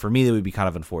 so for me it would be kind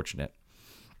of unfortunate.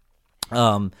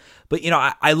 But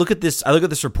I look at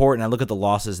this report and I look at the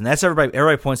losses, and that's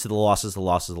everybody points to the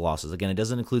losses. Again, it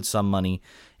doesn't include some money.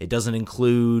 It doesn't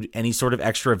include any sort of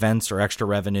extra events or extra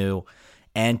revenue.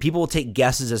 And people will take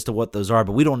guesses as to what those are,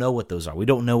 but we don't know what those are. We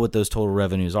don't know what those total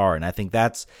revenues are. And I think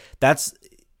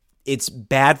it's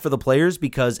bad for the players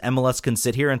because MLS can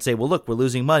sit here and say, well, look, we're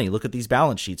losing money. Look at these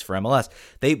balance sheets for MLS.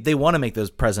 They want to make those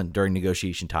present during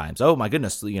negotiation times. Oh my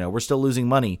goodness, we're still losing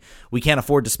money. We can't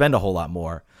afford to spend a whole lot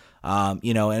more.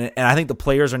 And I think the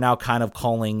players are now kind of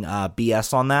calling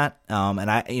BS on that.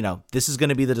 This is going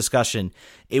to be the discussion.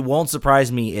 It won't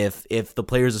surprise me if the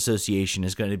Players Association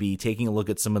is going to be taking a look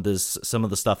at some of the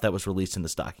stuff that was released in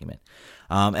this document.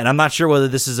 And I'm not sure whether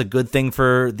this is a good thing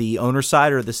for the owner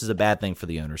side or this is a bad thing for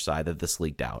the owner side that this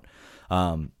leaked out.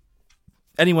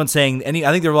 I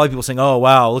think there are a lot of people saying, "Oh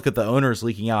wow, look at the owners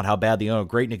leaking out how bad the owner,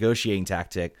 great negotiating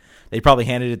tactic." They probably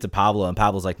handed it to Pablo, and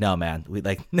Pablo's like, "No, man,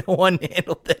 no one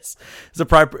handled this. It's a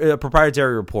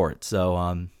proprietary report."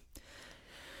 So,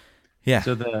 yeah.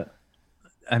 So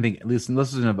I think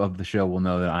listeners of the show will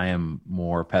know that I am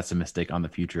more pessimistic on the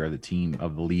future of the team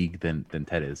of the league than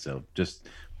Ted is. So just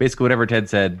basically whatever Ted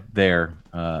said there,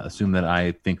 assume that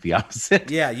I think the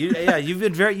opposite. You've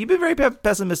been very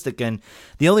pessimistic, and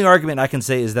the only argument I can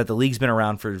say is that the league's been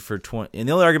around for 20. And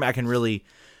the only argument I can really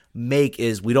make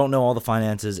is we don't know all the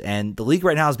finances, and the league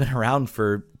right now has been around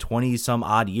for 20 some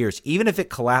odd years. Even if it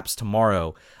collapsed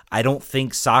tomorrow, I don't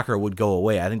think soccer would go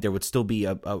away. I think there would still be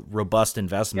a robust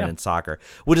investment in soccer,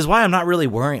 which is why I'm not really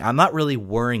worrying. I'm not really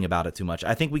worrying about it too much.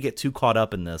 I think we get too caught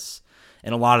up in this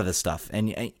and a lot of this stuff,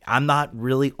 and I'm not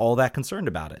really all that concerned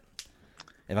about it.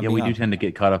 Yeah, we do tend to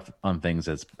get caught up on things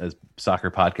as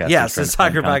soccer podcasts. Yes, as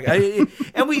soccer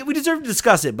podcast, and we deserve to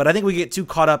discuss it. But I think we get too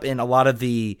caught up in a lot of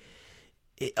the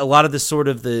sort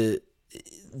of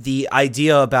the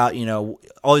idea about, you know,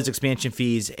 all these expansion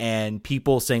fees and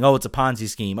people saying, oh, it's a Ponzi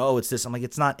scheme. Oh, it's this. I'm like,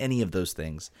 it's not any of those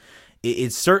things.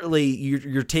 It's certainly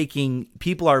you're taking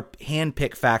people are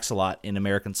handpick facts a lot in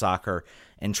American soccer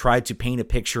and try to paint a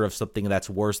picture of something that's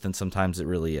worse than sometimes it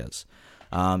really is.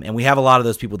 And we have a lot of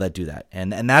those people that do that.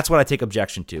 And that's what I take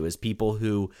objection to, is people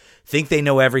who think they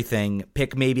know everything,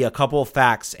 pick maybe a couple of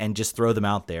facts and just throw them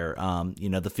out there. You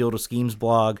know, the Field of Schemes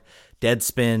blog,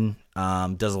 Deadspin,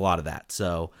 does a lot of that.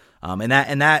 So, and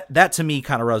that to me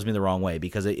kind of rubs me the wrong way,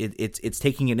 because it's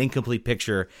taking an incomplete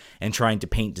picture and trying to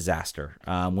paint disaster,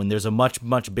 when there's a much,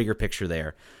 much bigger picture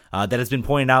there, that has been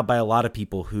pointed out by a lot of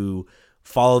people who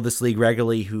follow this league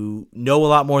regularly, who know a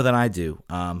lot more than I do,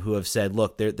 who have said,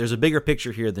 look, there's a bigger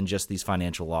picture here than just these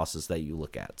financial losses that you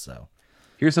look at. So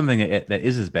here's something that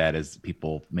is as bad as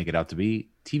people make it out to be: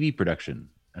 TV production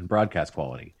and broadcast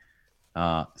quality.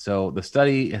 So the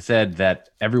study has said that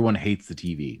everyone hates the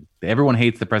TV. Everyone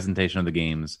hates the presentation of the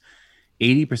games.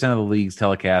 80% of the league's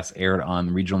telecasts aired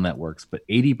on regional networks, but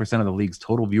 80% of the league's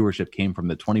total viewership came from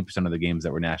the 20% of the games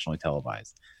that were nationally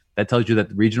televised. That tells you that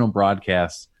the regional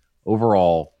broadcasts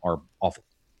overall are awful.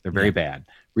 They're very bad.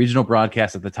 Regional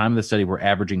broadcasts at the time of the study were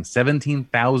averaging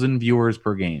 17,000 viewers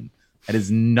per game. That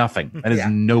is nothing. That is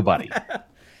nobody.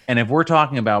 And if we're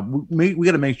talking about, we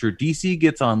got to make sure DC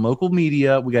gets on local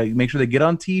media. We got to make sure they get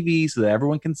on TV so that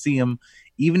everyone can see them.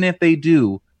 Even if they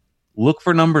do, look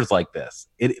for numbers like this.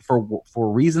 For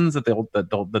reasons that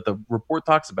the report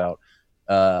talks about.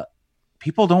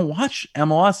 People don't watch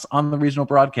MLS on the regional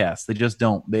broadcast. They just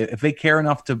don't. If they care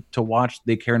enough to watch,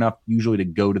 they care enough usually to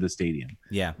go to the stadium.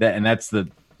 Yeah.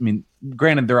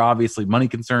 Granted, there are obviously money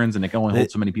concerns and it can only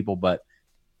hold so many people, but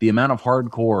the amount of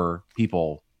hardcore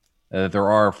people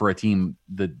there are for a team,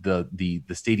 the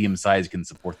stadium size can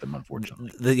support them,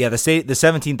 unfortunately. The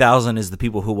 17,000 is the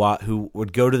people who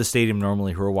would go to the stadium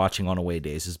normally, who are watching on away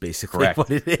days, is basically correct.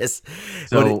 What it is.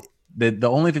 So the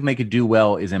only thing they could do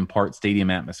well is impart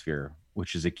stadium atmosphere,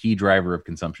 which is a key driver of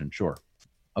consumption. Sure.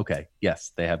 Okay.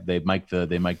 Yes. They mic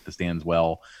the stands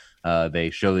well.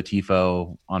 They show the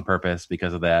TIFO on purpose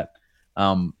because of that.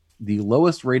 The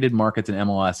lowest rated markets in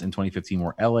MLS in 2015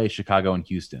 were LA, Chicago, and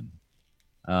Houston.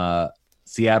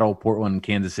 Seattle, Portland,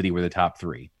 Kansas City were the top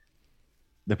three.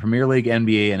 The Premier League,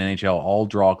 NBA, and NHL all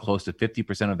draw close to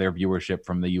 50% of their viewership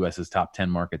from the US's top 10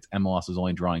 markets. MLS was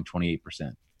only drawing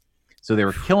 28%. So they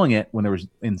were killing it when there was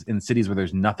in cities where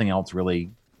there's nothing else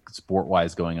really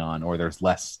sport-wise going on, or there's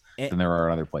less than there are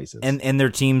in other places. And their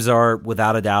teams are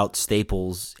without a doubt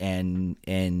staples and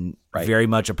right. Very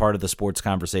much a part of the sports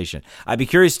conversation. I'd be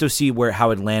curious to see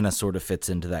how Atlanta sort of fits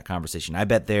into that conversation. I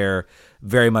bet they're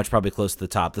very much probably close to the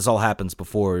top. This all happens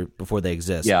before they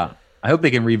exist. Yeah. I hope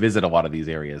they can revisit a lot of these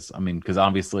areas. I mean, because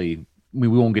obviously we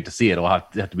won't get to see it. It'll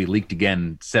have to be leaked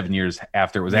again 7 years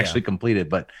after it was actually completed.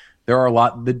 But there are a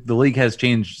lot. The league has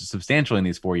changed substantially in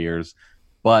these 4 years.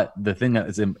 But the thing that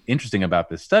is interesting about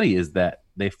this study is that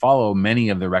they follow many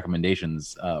of the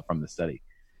recommendations from the study.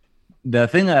 The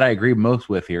thing that I agree most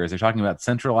with here is they're talking about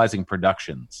centralizing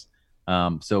productions.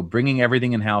 So bringing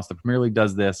everything in-house. The Premier League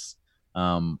does this.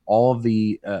 All of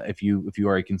the if you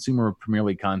are a consumer of Premier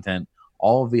League content,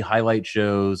 all of the highlight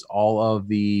shows, all of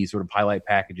the sort of highlight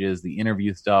packages, the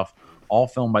interview stuff, all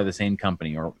filmed by the same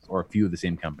company or a few of the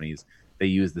same companies. They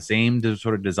use the same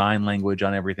sort of design language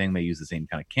on everything. They use the same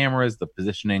kind of cameras, the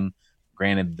positioning.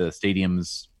 Granted, the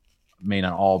stadiums may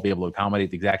not all be able to accommodate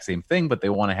the exact same thing, but they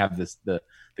want to have the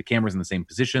cameras in the same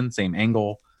position, same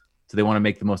angle. So they want to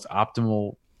make the most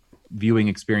optimal viewing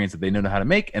experience that they know how to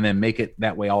make, and then make it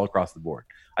that way all across the board.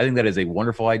 I think that is a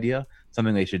wonderful idea,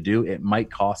 something they should do. It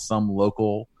might cost some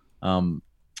local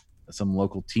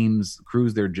teams,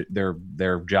 crews their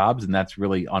jobs, and that's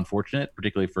really unfortunate,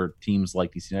 particularly for teams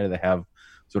like DC United that have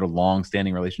sort of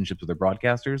long-standing relationships with their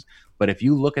broadcasters. But if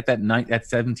you look at that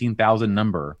 17,000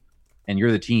 number, and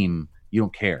you're the team, you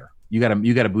don't care. You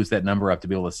gotta boost that number up to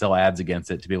be able to sell ads against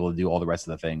it, to be able to do all the rest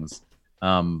of the things.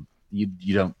 You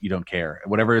don't care.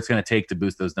 Whatever it's going to take to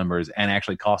boost those numbers and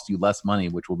actually cost you less money,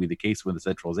 which will be the case with the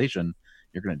centralization,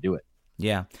 you're going to do it.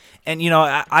 Yeah. And,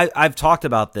 I've talked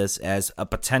about this as a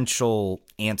potential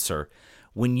answer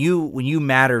when you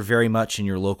matter very much in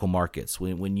your local markets,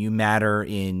 when you matter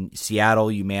in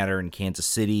Seattle, you matter in Kansas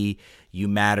City, you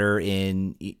matter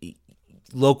in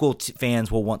local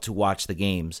fans will want to watch the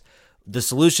games. The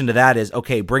solution to that is,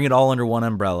 okay, bring it all under one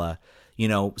umbrella.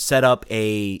 Set up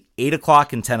a 8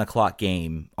 o'clock and 10 o'clock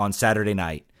game on Saturday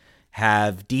night.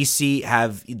 Have the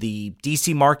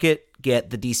DC market get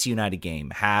the DC United game.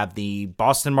 Have the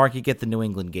Boston market get the New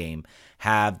England game.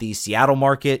 Have the Seattle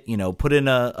market, put in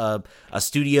a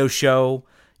studio show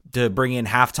to bring in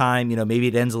halftime. Maybe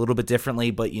it ends a little bit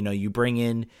differently, but you bring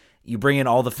in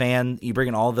all the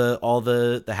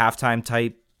halftime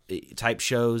type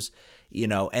shows,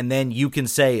 and then you can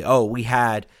say, oh, we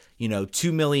had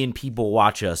 2 million people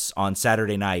watch us on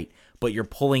Saturday night, but you're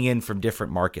pulling in from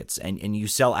different markets and you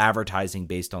sell advertising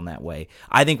based on that way.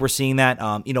 I think we're seeing that.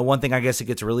 One thing I guess it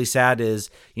gets really sad is,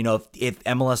 if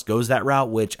MLS goes that route,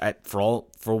 which for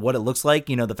what it looks like,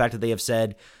 the fact that they have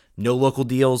said no local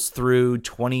deals through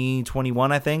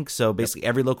 2021, I think. So basically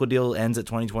every local deal ends at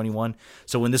 2021.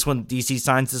 So when DC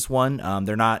signs this one,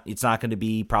 it's not going to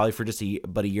be probably for just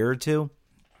a year or two.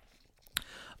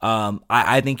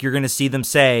 I think you're going to see them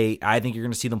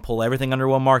pull everything under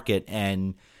one market,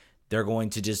 and they're going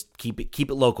to just keep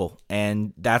it local,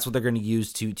 and that's what they're going to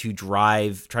use to try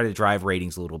to drive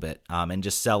ratings a little bit, and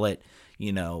just sell it,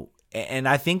 And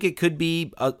I think it could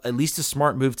be at least a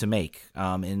smart move to make,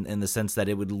 in the sense that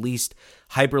it would at least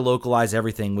hyper localize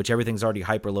everything, which everything's already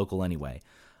hyper local anyway.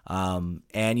 And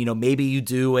maybe you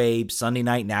do a Sunday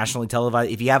night nationally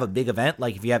televised, if you have a big event,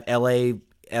 like if you have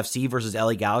LAFC versus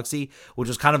LA Galaxy, which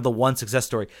was kind of the one success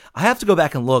story. I have to go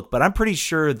back and look, but I'm pretty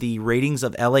sure the ratings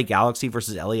of LA Galaxy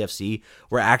versus LAFC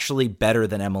were actually better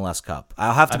than MLS Cup.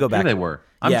 I'll have to go back. They were.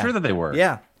 I'm sure that they were.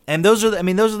 Yeah. And those are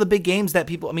the big games that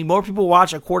more people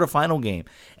watch a quarterfinal game.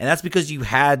 And that's because you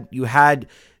had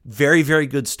very, very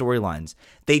good storylines.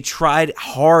 They tried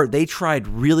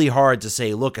really hard to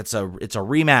say, look, it's a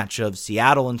rematch of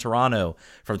Seattle and Toronto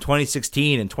from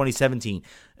 2016 and 2017.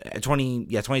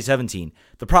 2017.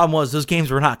 The problem was those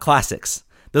games were not classics.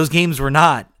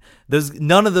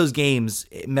 None of those games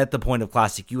met the point of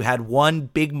classic. You had one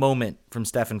big moment from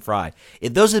Stefan Frei.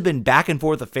 If those had been back and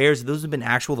forth affairs, if those had been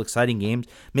actual exciting games,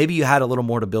 maybe you had a little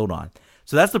more to build on.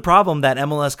 So that's the problem that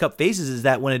MLS Cup faces, is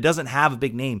that when it doesn't have a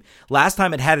big name. Last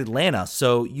time it had Atlanta,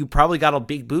 so you probably got a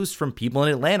big boost from people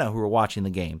in Atlanta who were watching the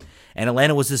game. And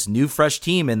Atlanta was this new, fresh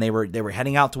team, and they were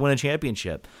heading out to win a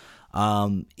championship.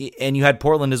 And you had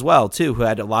Portland as well, too, who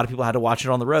had a lot of people had to watch it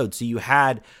on the road. So you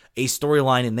had a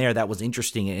storyline in there that was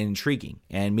interesting and intriguing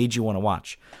and made you want to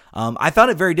watch. I found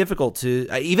it very difficult to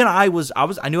I knew I was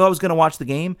going to watch the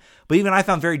game, but even I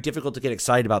found it very difficult to get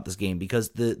excited about this game because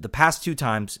the past two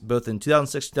times, both in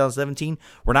 2006 and 2017,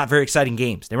 were not very exciting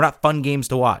games. They were not fun games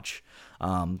to watch.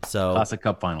 Classic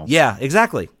Cup finals. Yeah,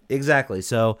 exactly.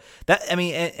 So that's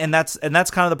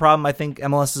kind of the problem I think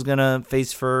MLS is going to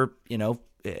face for,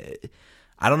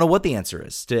 I don't know what the answer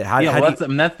is to how. Yeah,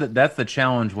 that's the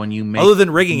challenge when you make, other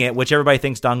than rigging it, which everybody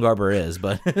thinks Don Garber is,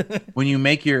 but when you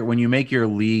make your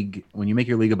league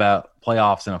about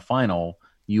playoffs and a final,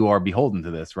 you are beholden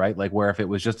to this, right? Like where if it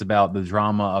was just about the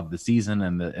drama of the season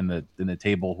and the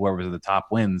table, whoever's at the top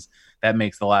wins, that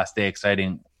makes the last day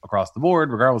exciting across the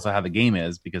board, regardless of how the game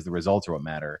is, because the results are what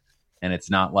matter, and it's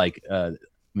not like.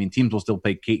 Teams will still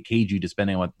pay cage you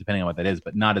depending on what that is,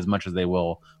 but not as much as they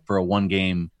will for a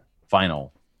one-game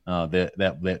final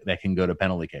that can go to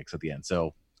penalty kicks at the end.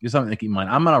 So just something to keep in mind.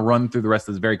 I'm going to run through the rest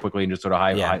of this very quickly and just sort of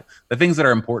highlight the things that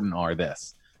are important are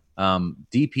this.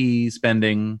 DP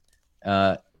spending,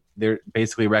 they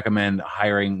basically recommend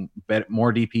hiring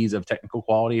more DPs of technical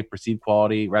quality, perceived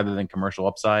quality, rather than commercial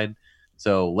upside.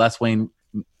 So less Wayne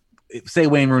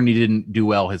Rooney didn't do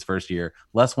well his first year.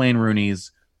 Less Wayne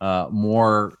Rooney's,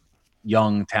 more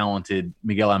young, talented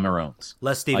Miguel Almirones.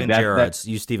 Less Steven Gerrard.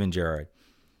 Use Steven Gerrard.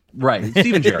 Right.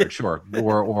 Steven Gerrard, sure.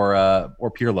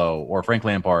 Or Pirlo or Frank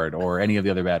Lampard or any of the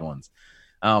other bad ones.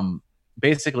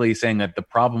 Basically saying that the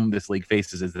problem this league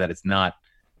faces is that it's not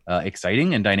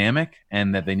exciting and dynamic,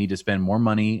 and that they need to spend more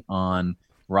money on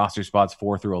roster spots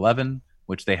 4 through 11,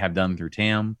 which they have done through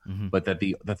TAM, but that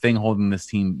the thing holding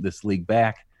this league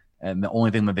back, and the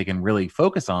only thing that they can really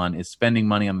focus on, is spending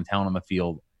money on the talent on the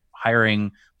field,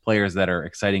 hiring players that are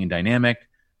exciting and dynamic.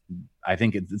 I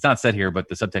think it's not said here, but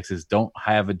the subtext is don't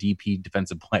have a DP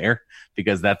defensive player,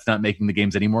 because that's not making the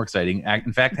games any more exciting.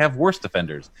 In fact, have worse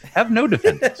defenders. Have no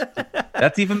defenders.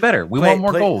 That's even better. We want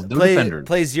more goals. No defenders.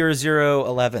 Play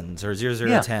 0-0-11s or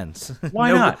 0-0-10s.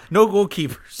 Why not? No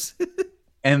goalkeepers.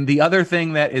 And the other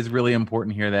thing that is really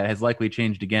important here that has likely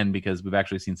changed again because we've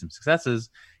actually seen some successes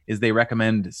is they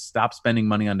recommend stop spending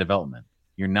money on development.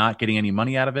 You're not getting any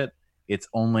money out of it.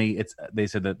 They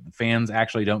said that fans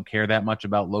actually don't care that much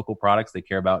about local products. They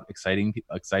care about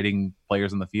exciting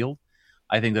players in the field.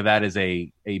 I think that is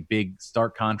a big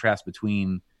stark contrast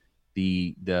between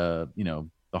the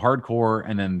hardcore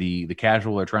and then the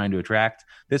casual they're trying to attract.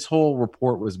 This whole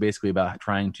report was basically about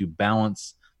trying to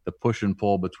balance the push and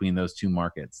pull between those two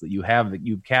markets. That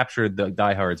you've captured the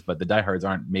diehards, but the diehards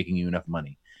aren't making you enough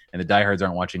money, and the diehards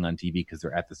aren't watching on TV because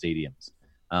they're at the stadiums.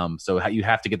 So you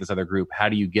have to get this other group. How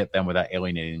do you get them without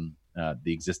alienating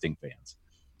the existing fans?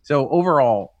 So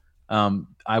overall,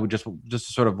 I would just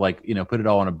sort of put it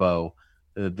all in a bow.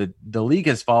 The league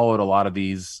has followed a lot of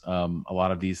these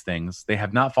things. They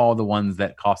have not followed the ones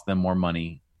that cost them more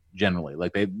money generally.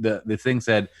 Like the thing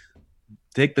said,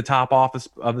 take the top off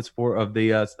of the sport of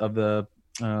the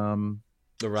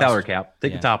salary cap,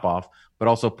 take the top off, but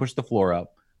also push the floor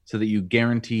up so that you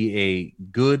guarantee a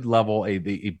good level, a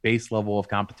base level of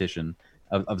competition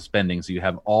of spending. So you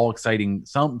have all exciting,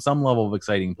 some level of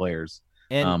exciting players.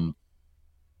 And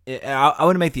I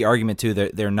want to make the argument too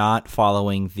that they're not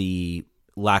following the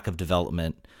lack of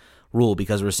development rule,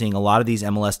 because we're seeing a lot of these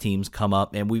MLS teams come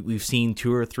up, and we've seen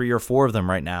 2 or 3 or 4 of them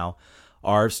right now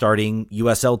are starting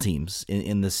USL teams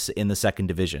in the second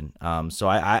division. So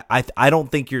I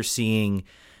don't think you're seeing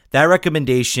that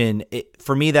recommendation.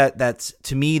 For me,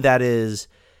 that is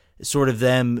sort of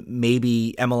them,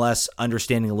 maybe MLS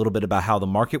understanding a little bit about how the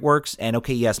market works. And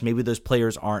okay, yes, maybe those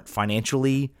players aren't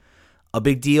financially a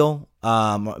big deal.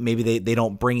 Maybe they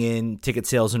don't bring in ticket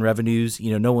sales and revenues.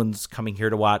 No one's coming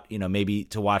here to watch, maybe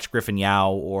to watch Griffin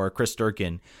Yao or Chris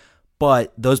Durkin,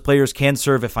 but those players can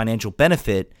serve a financial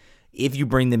benefit if you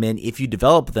bring them in, if you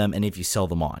develop them, and if you sell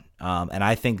them on. And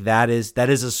I think that is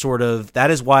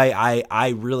why I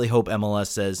really hope MLS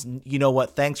says, you know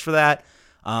what, thanks for that.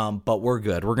 But we're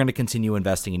good. We're going to continue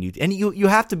investing in you. And you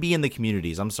have to be in the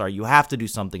communities. I'm sorry. You have to do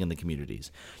something in the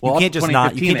communities. Well, you can't just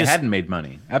not. You hadn't made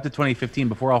money. Up to 2015,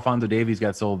 before Alphonso Davies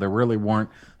got sold, there really weren't.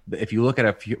 If you look at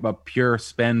a pure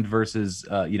spend versus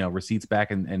receipts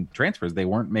back and transfers, they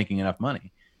weren't making enough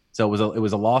money. So it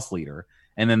was a loss leader.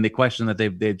 And then the question that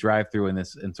they drive through in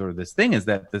this and sort of this thing is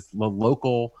that the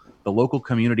local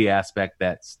community aspect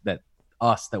that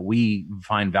we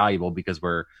find valuable, because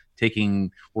we're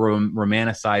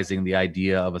romanticizing the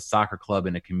idea of a soccer club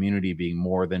in a community being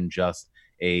more than just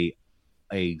a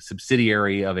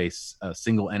subsidiary of a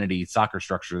single entity soccer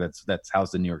structure that's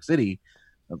housed in New York City.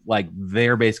 Like,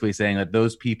 they're basically saying that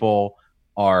those people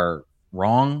are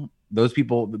wrong. Those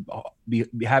people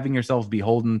having yourselves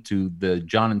beholden to the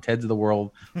John and Teds of the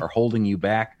world are holding you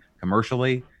back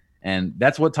commercially. And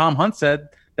that's what Tom Hunt said.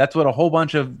 That's what a whole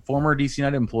bunch of former DC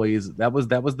United employees, that was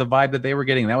the vibe that they were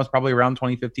getting. That was probably around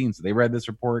 2015. So they read this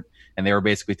report and they were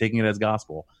basically taking it as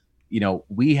gospel.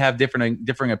 We have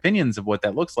differing opinions of what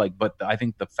that looks like, but I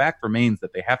think the fact remains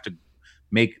that they have to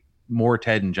make more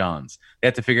Ted and Johns. They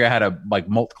have to figure out how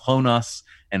to clone us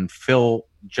and fill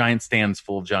giant stands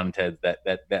full of John and Ted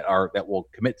that will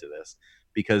commit to this,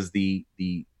 because the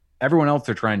everyone else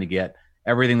they're trying to get,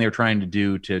 everything they're trying to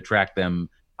do to attract them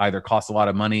either costs a lot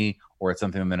of money or it's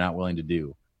something they're not willing to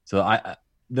do. So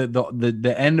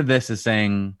the end of this is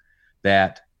saying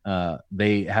that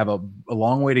they have a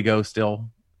long way to go still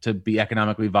to be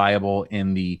economically viable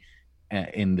in the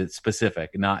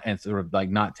specific,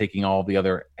 not taking all the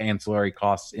other ancillary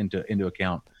costs into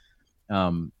account.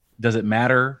 Does it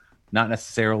matter? Not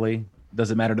necessarily.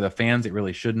 Does it matter to the fans? It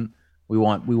really shouldn't. We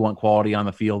want quality on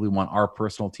the field. We want our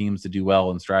personal teams to do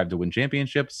well and strive to win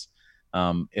championships.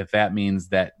 If that means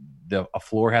that a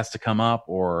floor has to come up,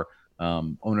 or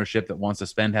ownership that wants to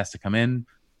spend has to come in,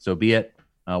 so be it.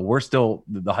 We're still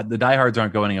the diehards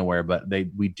aren't going anywhere, but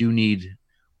we do need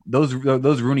those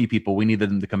Rooney people. We need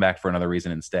them to come back for another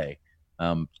reason and stay,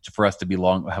 for us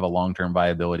to have a long-term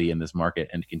viability in this market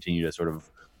and to continue to sort of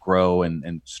grow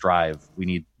and strive.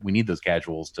 We need those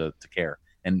casuals to care.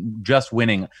 And just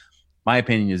winning, my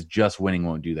opinion is just winning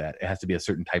won't do that. It has to be a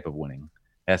certain type of winning.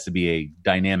 It has to be a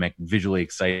dynamic, visually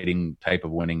exciting type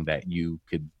of winning that you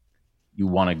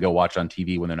want to go watch on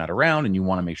TV when they're not around, and you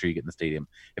want to make sure you get in the stadium.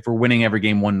 If we're winning every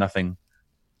game 1-0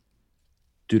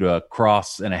 due to a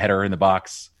cross and a header in the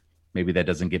box, maybe that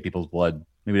doesn't get people's blood.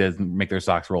 Maybe it doesn't make their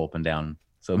socks roll up and down.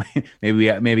 So maybe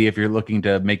if you're looking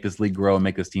to make this league grow and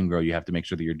make this team grow, you have to make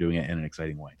sure that you're doing it in an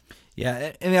exciting way.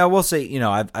 Yeah, I mean, I will say,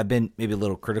 I've been maybe a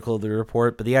little critical of the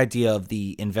report, but the idea of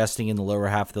the investing in the lower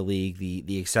half of the league,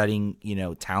 the exciting,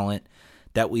 talent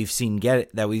that we've seen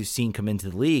come into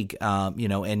the league,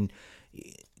 and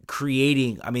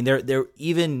creating. I mean, they're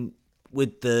even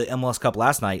with the MLS Cup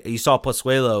last night, you saw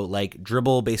Pozuelo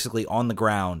dribble basically on the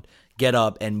ground, get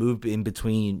up and move in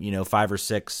between, 5 or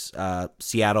 6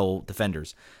 Seattle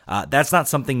defenders. That's not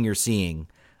something you're seeing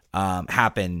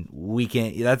happen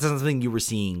That's not something you were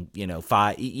seeing,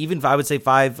 I would say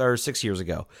 5 or 6 years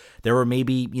ago. There were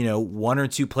maybe, 1 or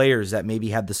 2 players that maybe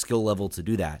had the skill level to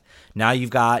do that. Now you've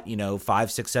got,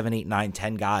 5, 6, 7, 8, 9,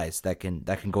 10 guys that can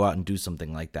go out and do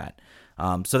something like that.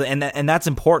 And that's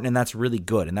important, and that's really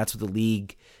good, and that's what the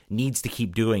league needs to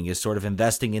keep doing, is sort of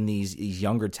investing in these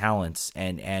younger talents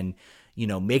and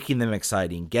making them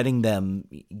exciting, getting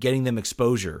them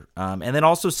exposure, and then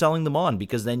also selling them on,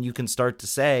 because then you can start to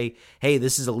say, hey,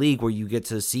 this is a league where you get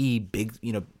to see big,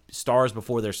 stars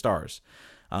before they're stars.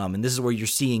 And this is where you're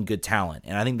seeing good talent.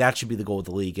 And I think that should be the goal of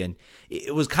the league. And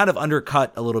it was kind of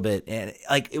undercut a little bit. And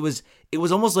it was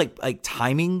almost like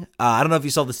timing. I don't know if you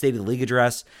saw the State of the League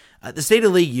address. The State of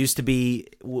the League used to be,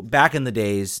 back in the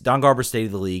days, Don Garber's State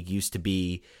of the League used to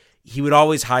be, he would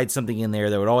always hide something in there.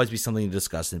 There would always be something to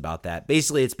discuss about that.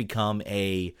 Basically, it's become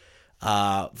a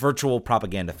virtual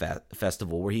propaganda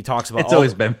festival where he talks about. It's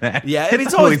always been that. Yeah,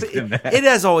 it's always been that. It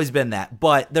has always been that.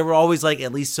 But there were always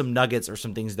at least some nuggets or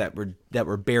some things that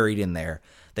were buried in there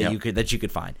that you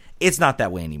could find. It's not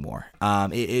that way anymore.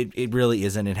 It really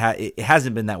isn't. It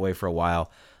hasn't been that way for a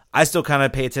while. I still kind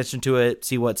of pay attention to it,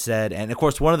 see what's said, and of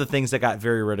course, one of the things that got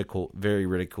very ridiculed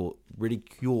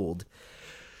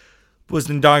was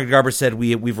when Don Garber said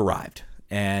we've arrived.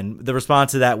 And the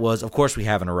response to that was, of course we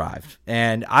haven't arrived.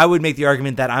 And I would make the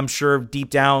argument that I'm sure deep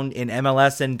down in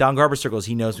MLS and Don Garber circles,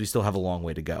 he knows we still have a long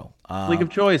way to go. League of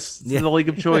choice. Yeah. The league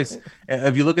of choice.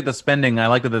 If you look at the spending, I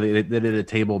like that they did a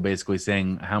table basically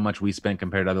saying how much we spent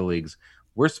compared to other leagues.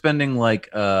 We're spending like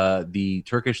the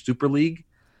Turkish Super League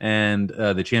and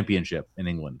the Championship in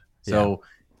England. So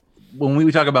when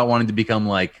we talk about wanting to become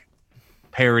like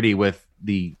parity with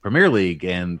the Premier League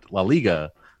and La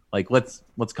Liga, like let's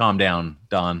calm down,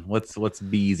 Don. Let's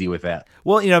be easy with that.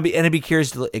 Well, and it'd be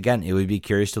curious it would be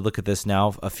curious to look at this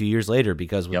now a few years later,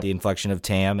 because with the inflection of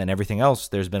TAM and everything else,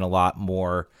 there's been a lot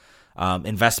more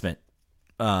investment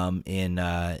in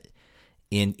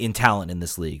talent in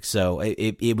this league. So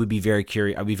it would be very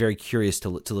curious. I'd be very curious to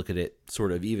look at it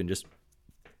sort of even just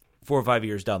 4 or 5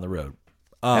 years down the road.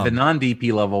 At the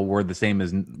non-DP level, we're the same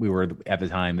as we were at the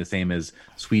time, the same as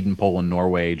Sweden, Poland,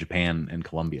 Norway, Japan, and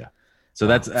Colombia. So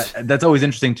that's always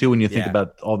interesting too when you think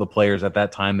about all the players at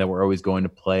that time that were always going to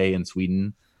play in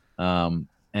Sweden and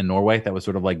Norway. That was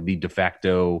sort of like the de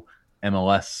facto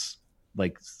MLS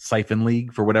like siphon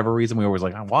league for whatever reason. We were always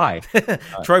like, oh, why?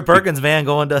 Troy Perkins, man,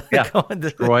 going to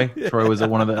Troy was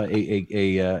one of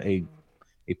a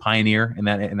pioneer in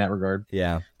that regard.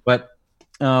 Yeah, but.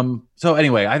 So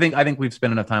anyway, I think we've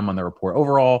spent enough time on the report.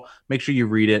 Overall, make sure you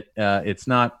read it. It's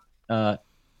not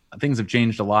things have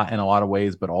changed a lot in a lot of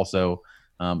ways, but also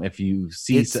if you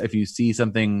see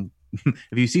something,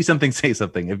 say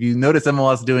something. If you notice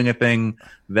MLS doing a thing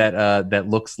that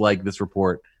looks like this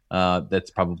report,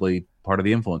 that's probably part of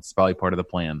the influence. It's probably part of the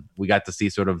plan. We got to see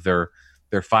sort of their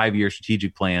 5-year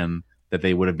strategic plan that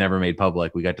they would have never made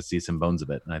public. We got to see some bones of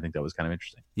it, and I think that was kind of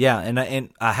interesting. Yeah, and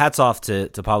hats off to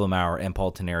Pablo Maurer and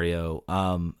Paul Tenorio.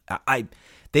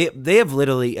 They have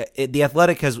literally the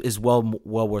Athletic is well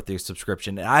worth their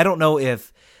subscription. And I don't know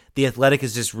if the Athletic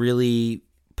is just really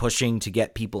pushing to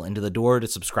get people into the door to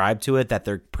subscribe to it, that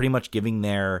they're pretty much giving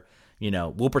their,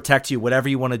 we'll protect you, whatever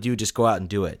you want to do, just go out and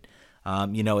do it.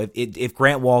 If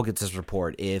Grant Wall gets this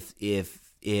report, if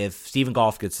Stephen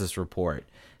Goff gets this report,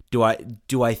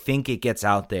 do I think it gets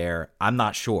out there? I'm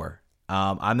not sure.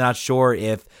 I'm not sure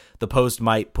if the Post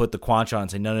might put the quanch on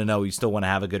and say, no, we still want to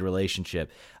have a good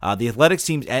relationship. The Athletic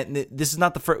seems, and this is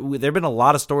not the first, there have been a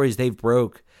lot of stories they've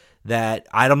broke that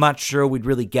I'm not sure we'd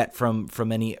really get from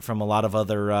a lot of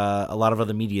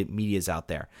other medias out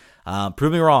there.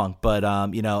 Prove me wrong, but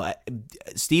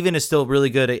Steven is still really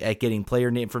good at getting player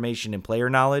information and player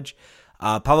knowledge.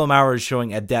 Pablo Maurer is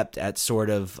showing adept at sort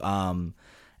of calling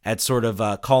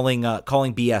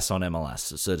BS on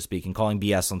MLS, so to speak, and calling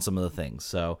BS on some of the things.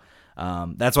 So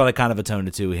that's what I kind of atoned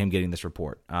it to him getting this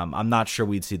report. I'm not sure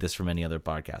we'd see this from any other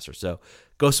podcaster. So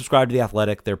go subscribe to The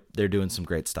Athletic. They're doing some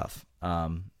great stuff.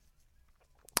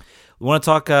 We want to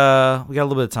talk. We got a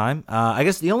little bit of time. I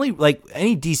guess the only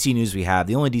any DC news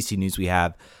we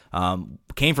have,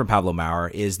 came from Pablo Maurer,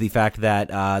 is the fact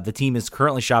that the team is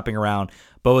currently shopping around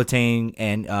Boateng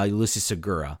and Ulises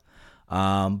Segura.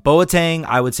 Boateng,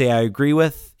 I would say I agree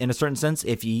with in a certain sense.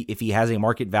 If he has a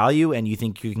market value and you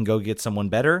think you can go get someone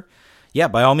better, yeah,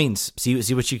 by all means,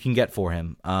 see what you can get for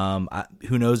him.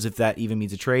 Who knows if that even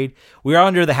means a trade? We are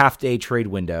under the half-day trade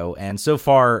window, and so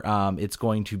far,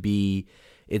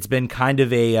 it's been kind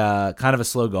of a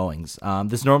slow goings.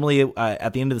 This normally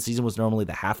at the end of the season was normally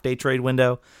the half-day trade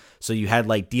window. So you had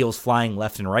like deals flying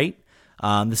left and right.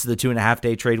 This is the 2.5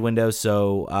 day trade window,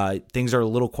 so things are a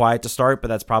little quiet to start, but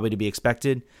that's probably to be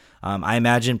expected. I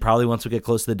imagine probably once we get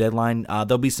close to the deadline,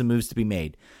 there'll be some moves to be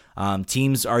made.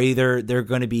 Teams are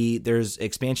there's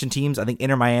expansion teams. I think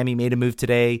Inter Miami made a move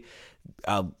today,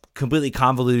 completely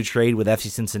convoluted trade with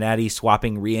FC Cincinnati,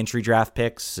 swapping re-entry draft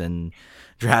picks and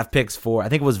draft picks for, I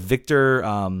think it was Victor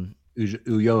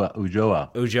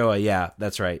Ulloa. Yeah,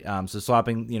 that's right. So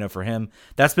swapping, for him.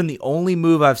 That's been the only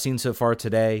move I've seen so far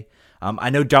today. I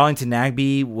know Darlington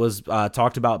Nagbe was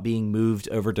talked about being moved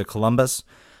over to Columbus.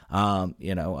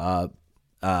 Caleb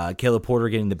Porter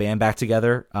getting the band back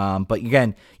together. But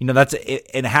again, that's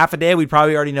in half a day. We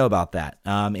probably already know about that.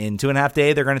 In 2.5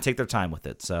 days, they're going to take their time with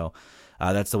it. So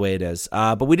that's the way it is.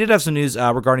 But we did have some news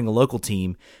regarding a local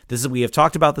team. We have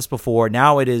talked about this before.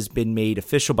 Now it has been made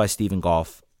official by Stephen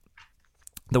Goff.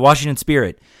 The Washington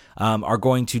Spirit are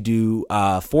going to do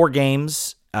 4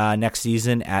 games next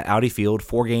season at Audi Field,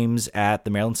 4 games at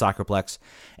the Maryland Soccerplex,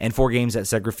 and 4 games at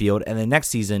Segra Field. And then next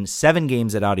season, 7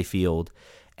 games at Audi Field,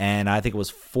 and I think it was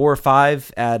 4 or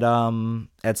 5 at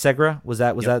Segra. Was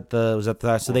that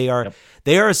the so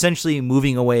they are essentially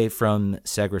moving away from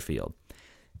Segra Field.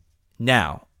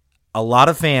 Now, a lot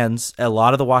of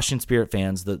the Washington Spirit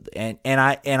fans, and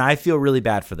I feel really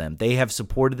bad for them. They have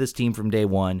supported this team from day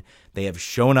one. They have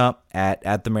shown up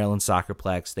at the Maryland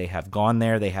Soccerplex. They have gone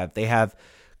there. They have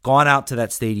gone out to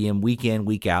that stadium week in,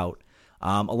 week out.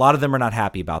 A lot of them are not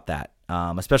happy about that,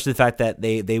 especially the fact that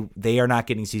they are not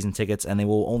getting season tickets and they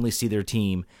will only see their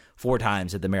team 4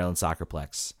 times at the Maryland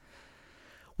Soccerplex.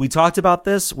 We talked about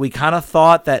this. We kind of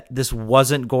thought that this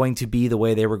wasn't going to be the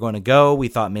way they were going to go. We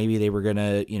thought maybe they were going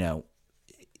to,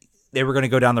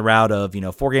 go down the route of,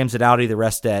 4 games at Audi, the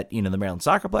rest at, the Maryland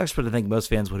Soccerplex, but I think most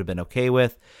fans would have been okay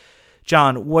with.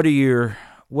 John, what are your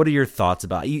thoughts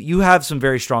about it? You have some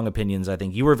very strong opinions, I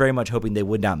think. You were very much hoping they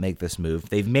would not make this move.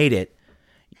 They've made it.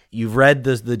 You've read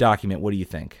the document. What do you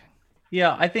think?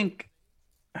 Yeah, I think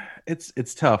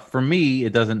it's tough. For me,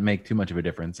 it doesn't make too much of a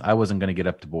difference. I wasn't going to get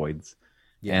up to Boyd's.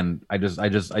 Yeah. And I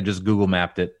just Google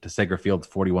mapped it to Segra Field,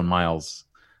 41 miles.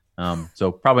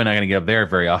 So probably not going to get up there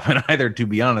very often either, to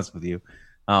be honest with you.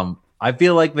 I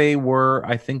feel like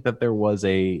I think that there was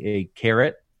a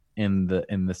carrot in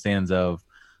the stands of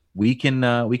we can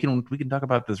talk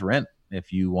about this rent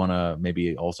if you want to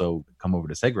maybe also come over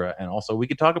to Segra, and also we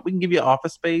can give you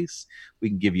office space, we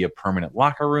can give you a permanent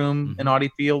locker room in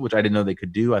Audi Field, which I didn't know they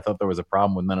could do. I thought there was a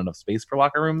problem with not enough space for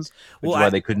locker rooms, which is why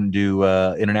they couldn't do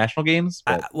international games.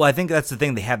 I think that's the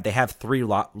thing. They have 3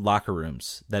 locker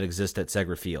rooms that exist at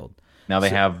Segra Field. Now they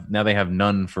have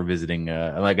none for visiting.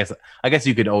 I guess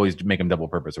you could always make them double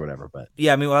purpose or whatever. But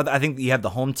yeah, I think you have the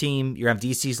home team, you have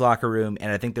DC's locker room,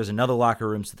 and I think there's another locker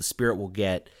room, so the Spirit will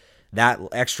get that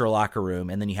extra locker room,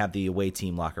 and then you have the away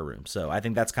team locker room. So I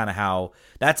think that's kind of how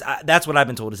that's what I've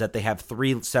been told, is that they have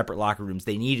 3 separate locker rooms.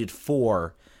 They needed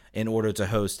 4 in order to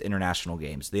host international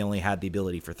games. They only had the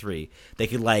ability for 3. They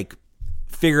could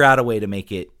figure out a way to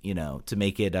make it, to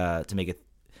make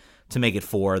it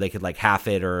 4. They could half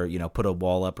it or put a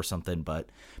wall up or something, but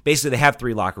basically they have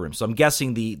 3 locker rooms. So I'm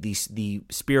guessing the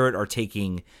Spirit are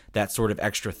taking that sort of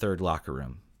extra 3rd locker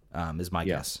room. Is my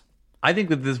guess. I think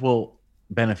that this will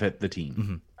benefit the team.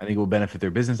 Mm-hmm. I think it will benefit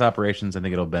their business operations. I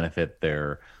think it'll benefit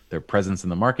their presence in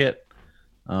the market.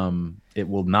 It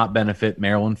will not benefit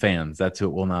Maryland fans. That's who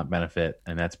it will not benefit,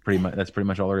 and that's pretty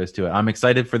much all there is to it. I'm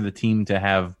excited for the team to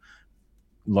have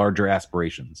larger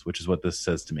aspirations, which is what this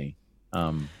says to me.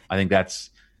 I think that's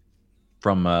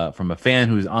from a fan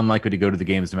who's unlikely to go to the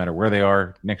games no matter where they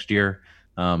are next year.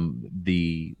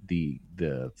 The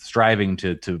striving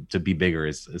to be bigger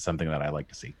is something that I like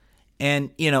to see.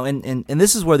 And and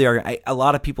this is where they are. A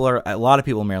lot of people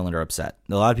in Maryland are upset.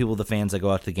 A lot of people, the fans that go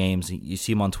out to the games, you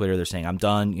see them on Twitter. They're saying, "I'm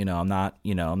done. I'm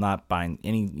not buying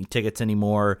any tickets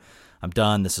anymore. I'm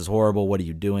done. This is horrible. What are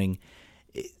you doing?"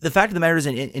 The fact of the matter is,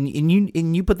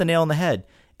 and you put the nail on the head.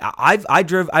 I've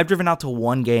driven out to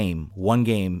one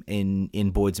game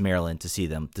in Boyd's, Maryland to see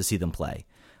them play.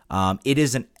 It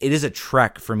is a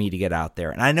trek for me to get out there,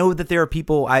 and I know that there are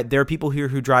people here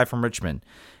who drive from Richmond,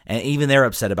 and even they're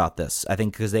upset about this. I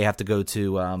think because they have to go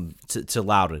to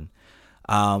Loudoun.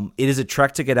 It is a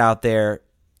trek to get out there,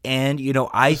 and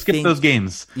I skip those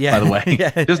games. Yeah, by the way,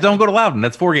 yeah. Just don't go to Loudoun.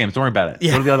 That's 4 games. Don't worry about it.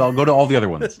 Yeah. Go to all the other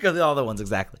ones. Go to all the ones,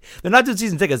 exactly. They're not doing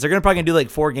season tickets. They're probably gonna do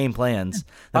 4 game plans.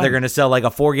 And they're gonna sell a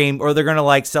 4 game, or they're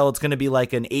gonna sell. It's gonna be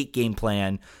an 8 game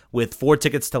plan with 4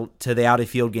 tickets to the Audi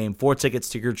Field game, 4 tickets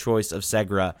to your choice of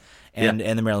Segra and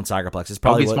the Maryland Soccerplex. It's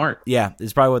probably smart. Yeah,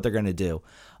 it's probably what they're gonna do.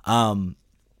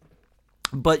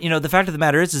 But the fact of the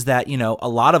matter is that a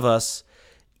lot of us,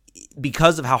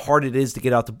 because of how hard it is to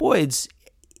get out to Boyd's,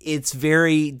 it's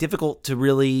very difficult to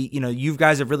really, you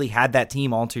guys have really had that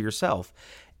team all to yourself.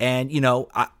 And,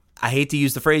 I hate to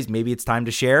use the phrase, maybe it's time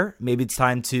to share. Maybe it's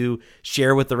time to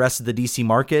share with the rest of the DC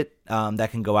market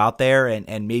that can go out there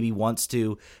and maybe wants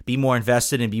to be more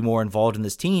invested and be more involved in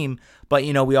this team. But,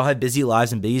 we all have busy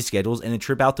lives and busy schedules, and a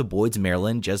trip out to Boyd's,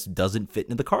 Maryland just doesn't fit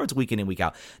into the cards week in and week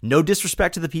out. No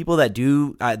disrespect to the people that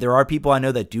do. There are people I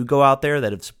know that do go out there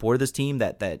that have supported this team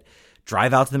that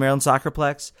drive out to the Maryland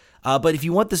Soccerplex. But if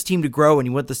you want this team to grow and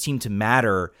you want this team to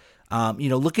matter,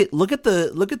 look at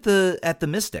the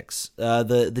Mystics,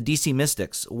 the DC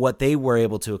Mystics, what they were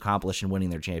able to accomplish in winning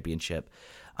their championship,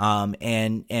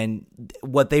 and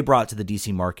what they brought to the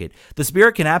DC market. The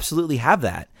Spirit can absolutely have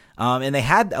that, and they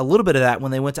had a little bit of that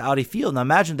when they went to Audi Field. Now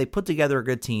imagine they put together a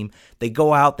good team, they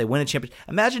go out, they win a championship.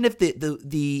 Imagine if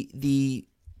the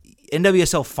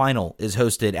NWSL final is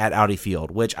hosted at Audi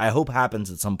Field, which I hope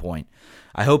happens at some point.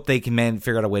 I hope they can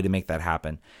figure out a way to make that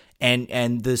happen.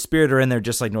 And the Spirit are in there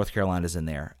just like North Carolina's in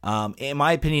there. In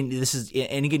my opinion, this is,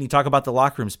 and again, you talk about the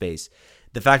locker room space.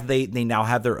 The fact that they now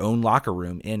have their own locker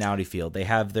room in Audi Field. They're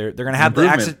going to have the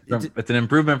access. It's an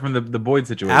improvement from the Boyd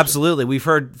situation. Absolutely. We've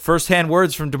heard firsthand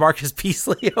words from DeMarcus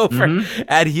Beasley over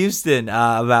at Houston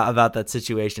about that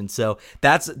situation. So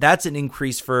that's an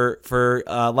increase for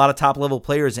a lot of top level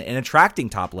players and attracting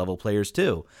top level players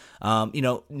too.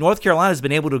 North Carolina has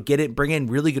been able to bring in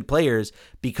really good players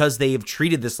because they have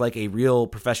treated this like a real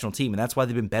professional team, and that's why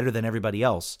they've been better than everybody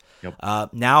else.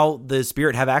 Yep. Now the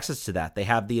Spirit have access to that. They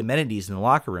have the amenities in the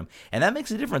locker room, and that makes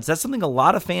a difference. That's something a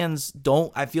lot of fans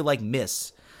don't, I feel like,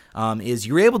 miss. Is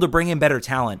you're able to bring in better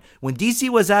talent. When DC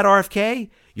was at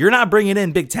RFK, you're not bringing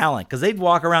in big talent because they'd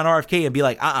walk around RFK and be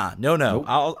like, no, nope.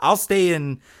 I'll stay at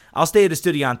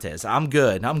Estudiantes. I'm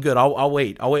good. I'll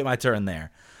wait my turn there.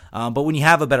 But when you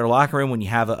have a better locker room, when you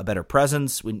have a better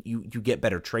presence, when you get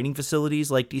better training facilities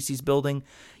like DC's building,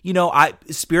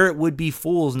 Spirit would be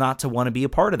fools not to want to be a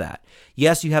part of that.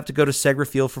 Yes, you have to go to Segra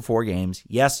Field for 4 games.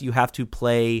 Yes, you have to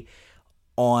play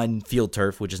on field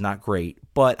turf, which is not great.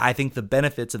 But I think the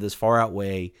benefits of this far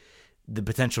outweigh the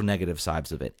potential negative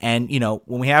sides of it. And,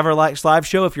 when we have our live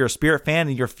show, if you're a Spirit fan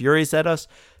and you're furious at us,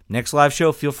 next live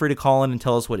show, feel free to call in and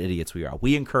tell us what idiots we are.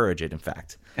 We encourage it, in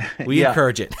fact. We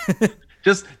encourage it.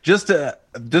 Just to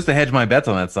hedge my bets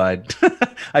on that side,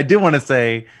 I do want to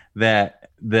say that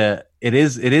it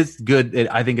is good.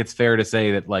 I think it's fair to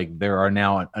say that like there are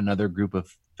now another group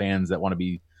of fans that want to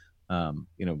be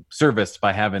serviced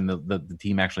by having the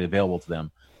team actually available to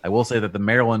them. I will say that the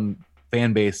Maryland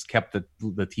fan base kept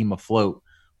the team afloat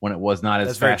when it was not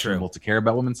as fashionable to care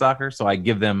about women's soccer. So I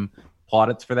give them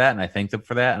plaudits for that, and I thank them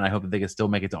for that, and I hope that they can still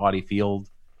make it to Audi Field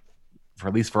for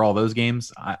at least for all those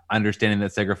games. Understanding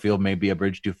that Segra Field may be a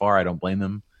bridge too far, I don't blame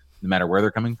them, no matter where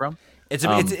they're coming from. It's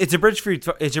a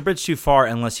bridge too far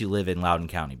unless you live in Loudoun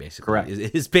County, basically. Correct.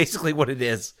 Is basically what it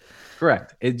is.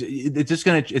 Correct.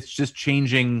 It's just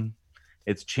changing.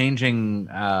 It's changing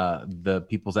the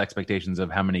people's expectations of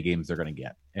how many games they're going to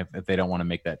get if they don't want to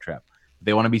make that trip. If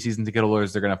they want to be season ticket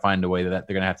holders, they're going to find a way that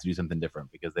they're going to have to do something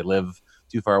different because they live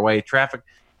too far away. Traffic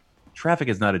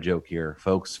is not a joke here,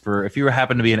 folks. If you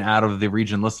happen to be an out of the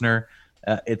region listener,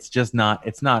 it's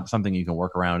not something you can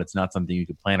work around. It's not something you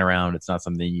can plan around. It's not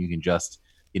something you can just,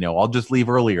 I'll just leave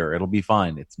earlier. It'll be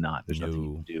fine. It's not. There's nothing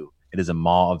you can do. It is a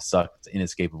maw of suck. It's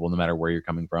inescapable no matter where you're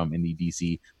coming from in the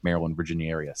DC, Maryland,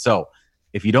 Virginia area. So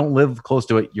if you don't live close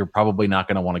to it, you're probably not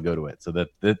going to want to go to it. So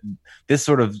this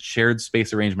sort of shared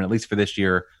space arrangement, at least for this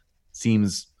year,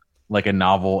 seems like a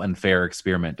novel and fair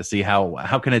experiment to see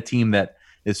how can a team that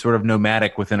is sort of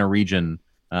nomadic within a region.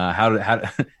 How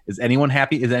is anyone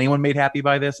happy? Is anyone made happy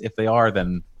by this? If they are,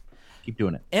 then keep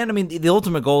doing it. And I mean, the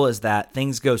ultimate goal is that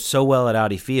things go so well at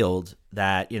Audi Field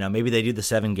that maybe they do the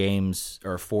 7 games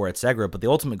or 4 at Segra, but the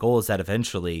ultimate goal is that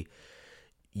eventually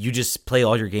you just play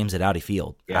all your games at Audi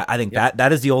Field. Yeah. I think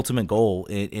that is the ultimate goal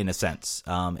in a sense.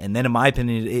 And then, in my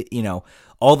opinion,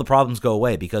 all the problems go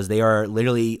away because they are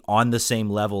literally on the same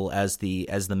level as the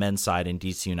men's side in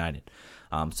DC United.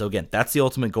 So again, that's the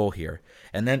ultimate goal here.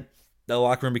 And then the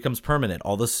locker room becomes permanent.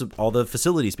 All the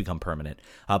facilities become permanent.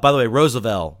 By the way,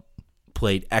 Roosevelt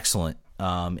played excellent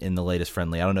in the latest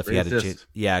friendly. I don't know if he had a chance.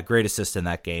 Yeah, great assist in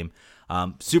that game.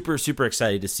 Super, super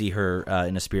excited to see her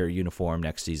in a Spirit uniform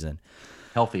next season.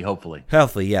 Healthy, hopefully.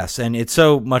 Healthy, yes. And it's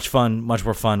so much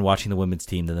more fun watching the women's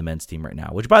team than the men's team right now,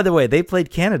 which, by the way, they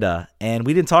played Canada, and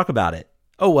we didn't talk about it.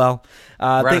 Oh, well. We're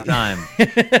out of time.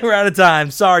 We're out of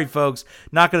time. Sorry, folks.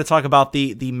 Not going to talk about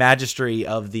the magistry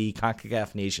of the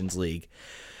CONCACAF Nations League.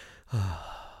 All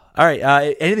right.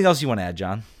 Anything else you want to add,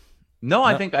 John? No,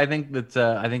 I think that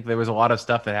I think there was a lot of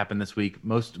stuff that happened this week.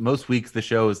 Most weeks the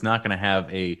show is not going to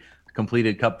have a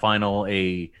completed Cup final,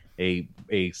 a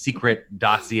secret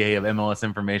dossier of MLS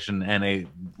information, and a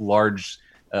large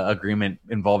agreement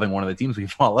involving one of the teams we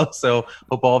follow. So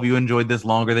hope all of you enjoyed this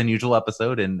longer than usual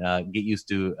episode and get used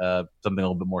to something a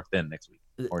little bit more thin next week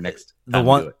or next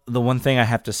time. The one thing I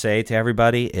have to say to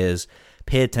everybody is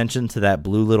pay attention to that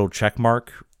blue little check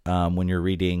mark when you're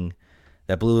reading.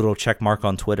 That blue little check mark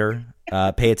on Twitter,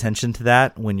 pay attention to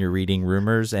that when you're reading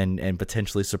rumors and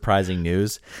potentially surprising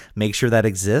news. Make sure that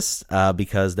exists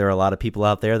because there are a lot of people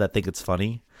out there that think it's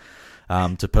funny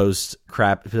to post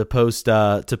crap.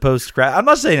 I'm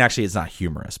not saying actually it's not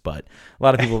humorous, but a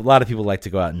lot of people like to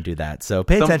go out and do that. So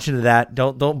pay attention to that.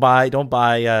 Don't buy Don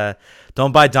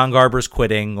Garber's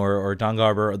quitting or Don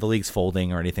Garber or the league's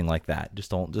folding or anything like that. Just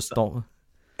don't.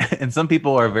 And some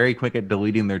people are very quick at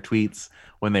deleting their tweets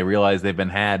when they realize they've been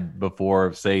had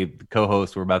before, say, the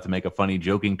co-hosts were about to make a funny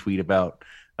joking tweet about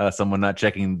someone not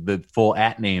checking the full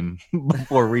 @name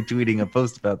before retweeting a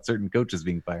post about certain coaches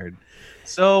being fired.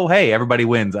 So, hey, everybody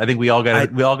wins. I think we all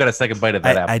got a second bite of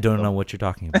that apple. I don't know what you're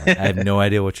talking about. I have no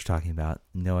idea what you're talking about.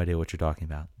 No idea what you're talking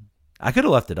about. I could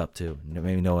have left it up too.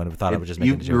 Maybe no one thought I was just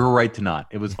making a joke. You were right to not.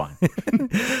 It was fine.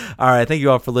 All right. Thank you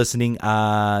all for listening.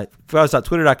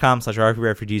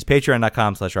 Twitter.com/RFKRefugees,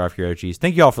 Patreon.com/RFKRefugees.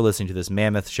 Thank you all for listening to this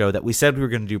mammoth show that we said we were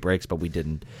going to do breaks, but we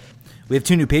didn't. We have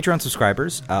 2 new Patreon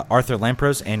subscribers, Arthur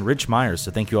Lampros and Rich Myers. So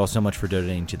thank you all so much for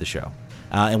donating to the show.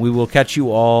 And we will catch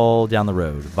you all down the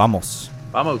road. Vamos.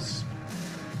 Vamos.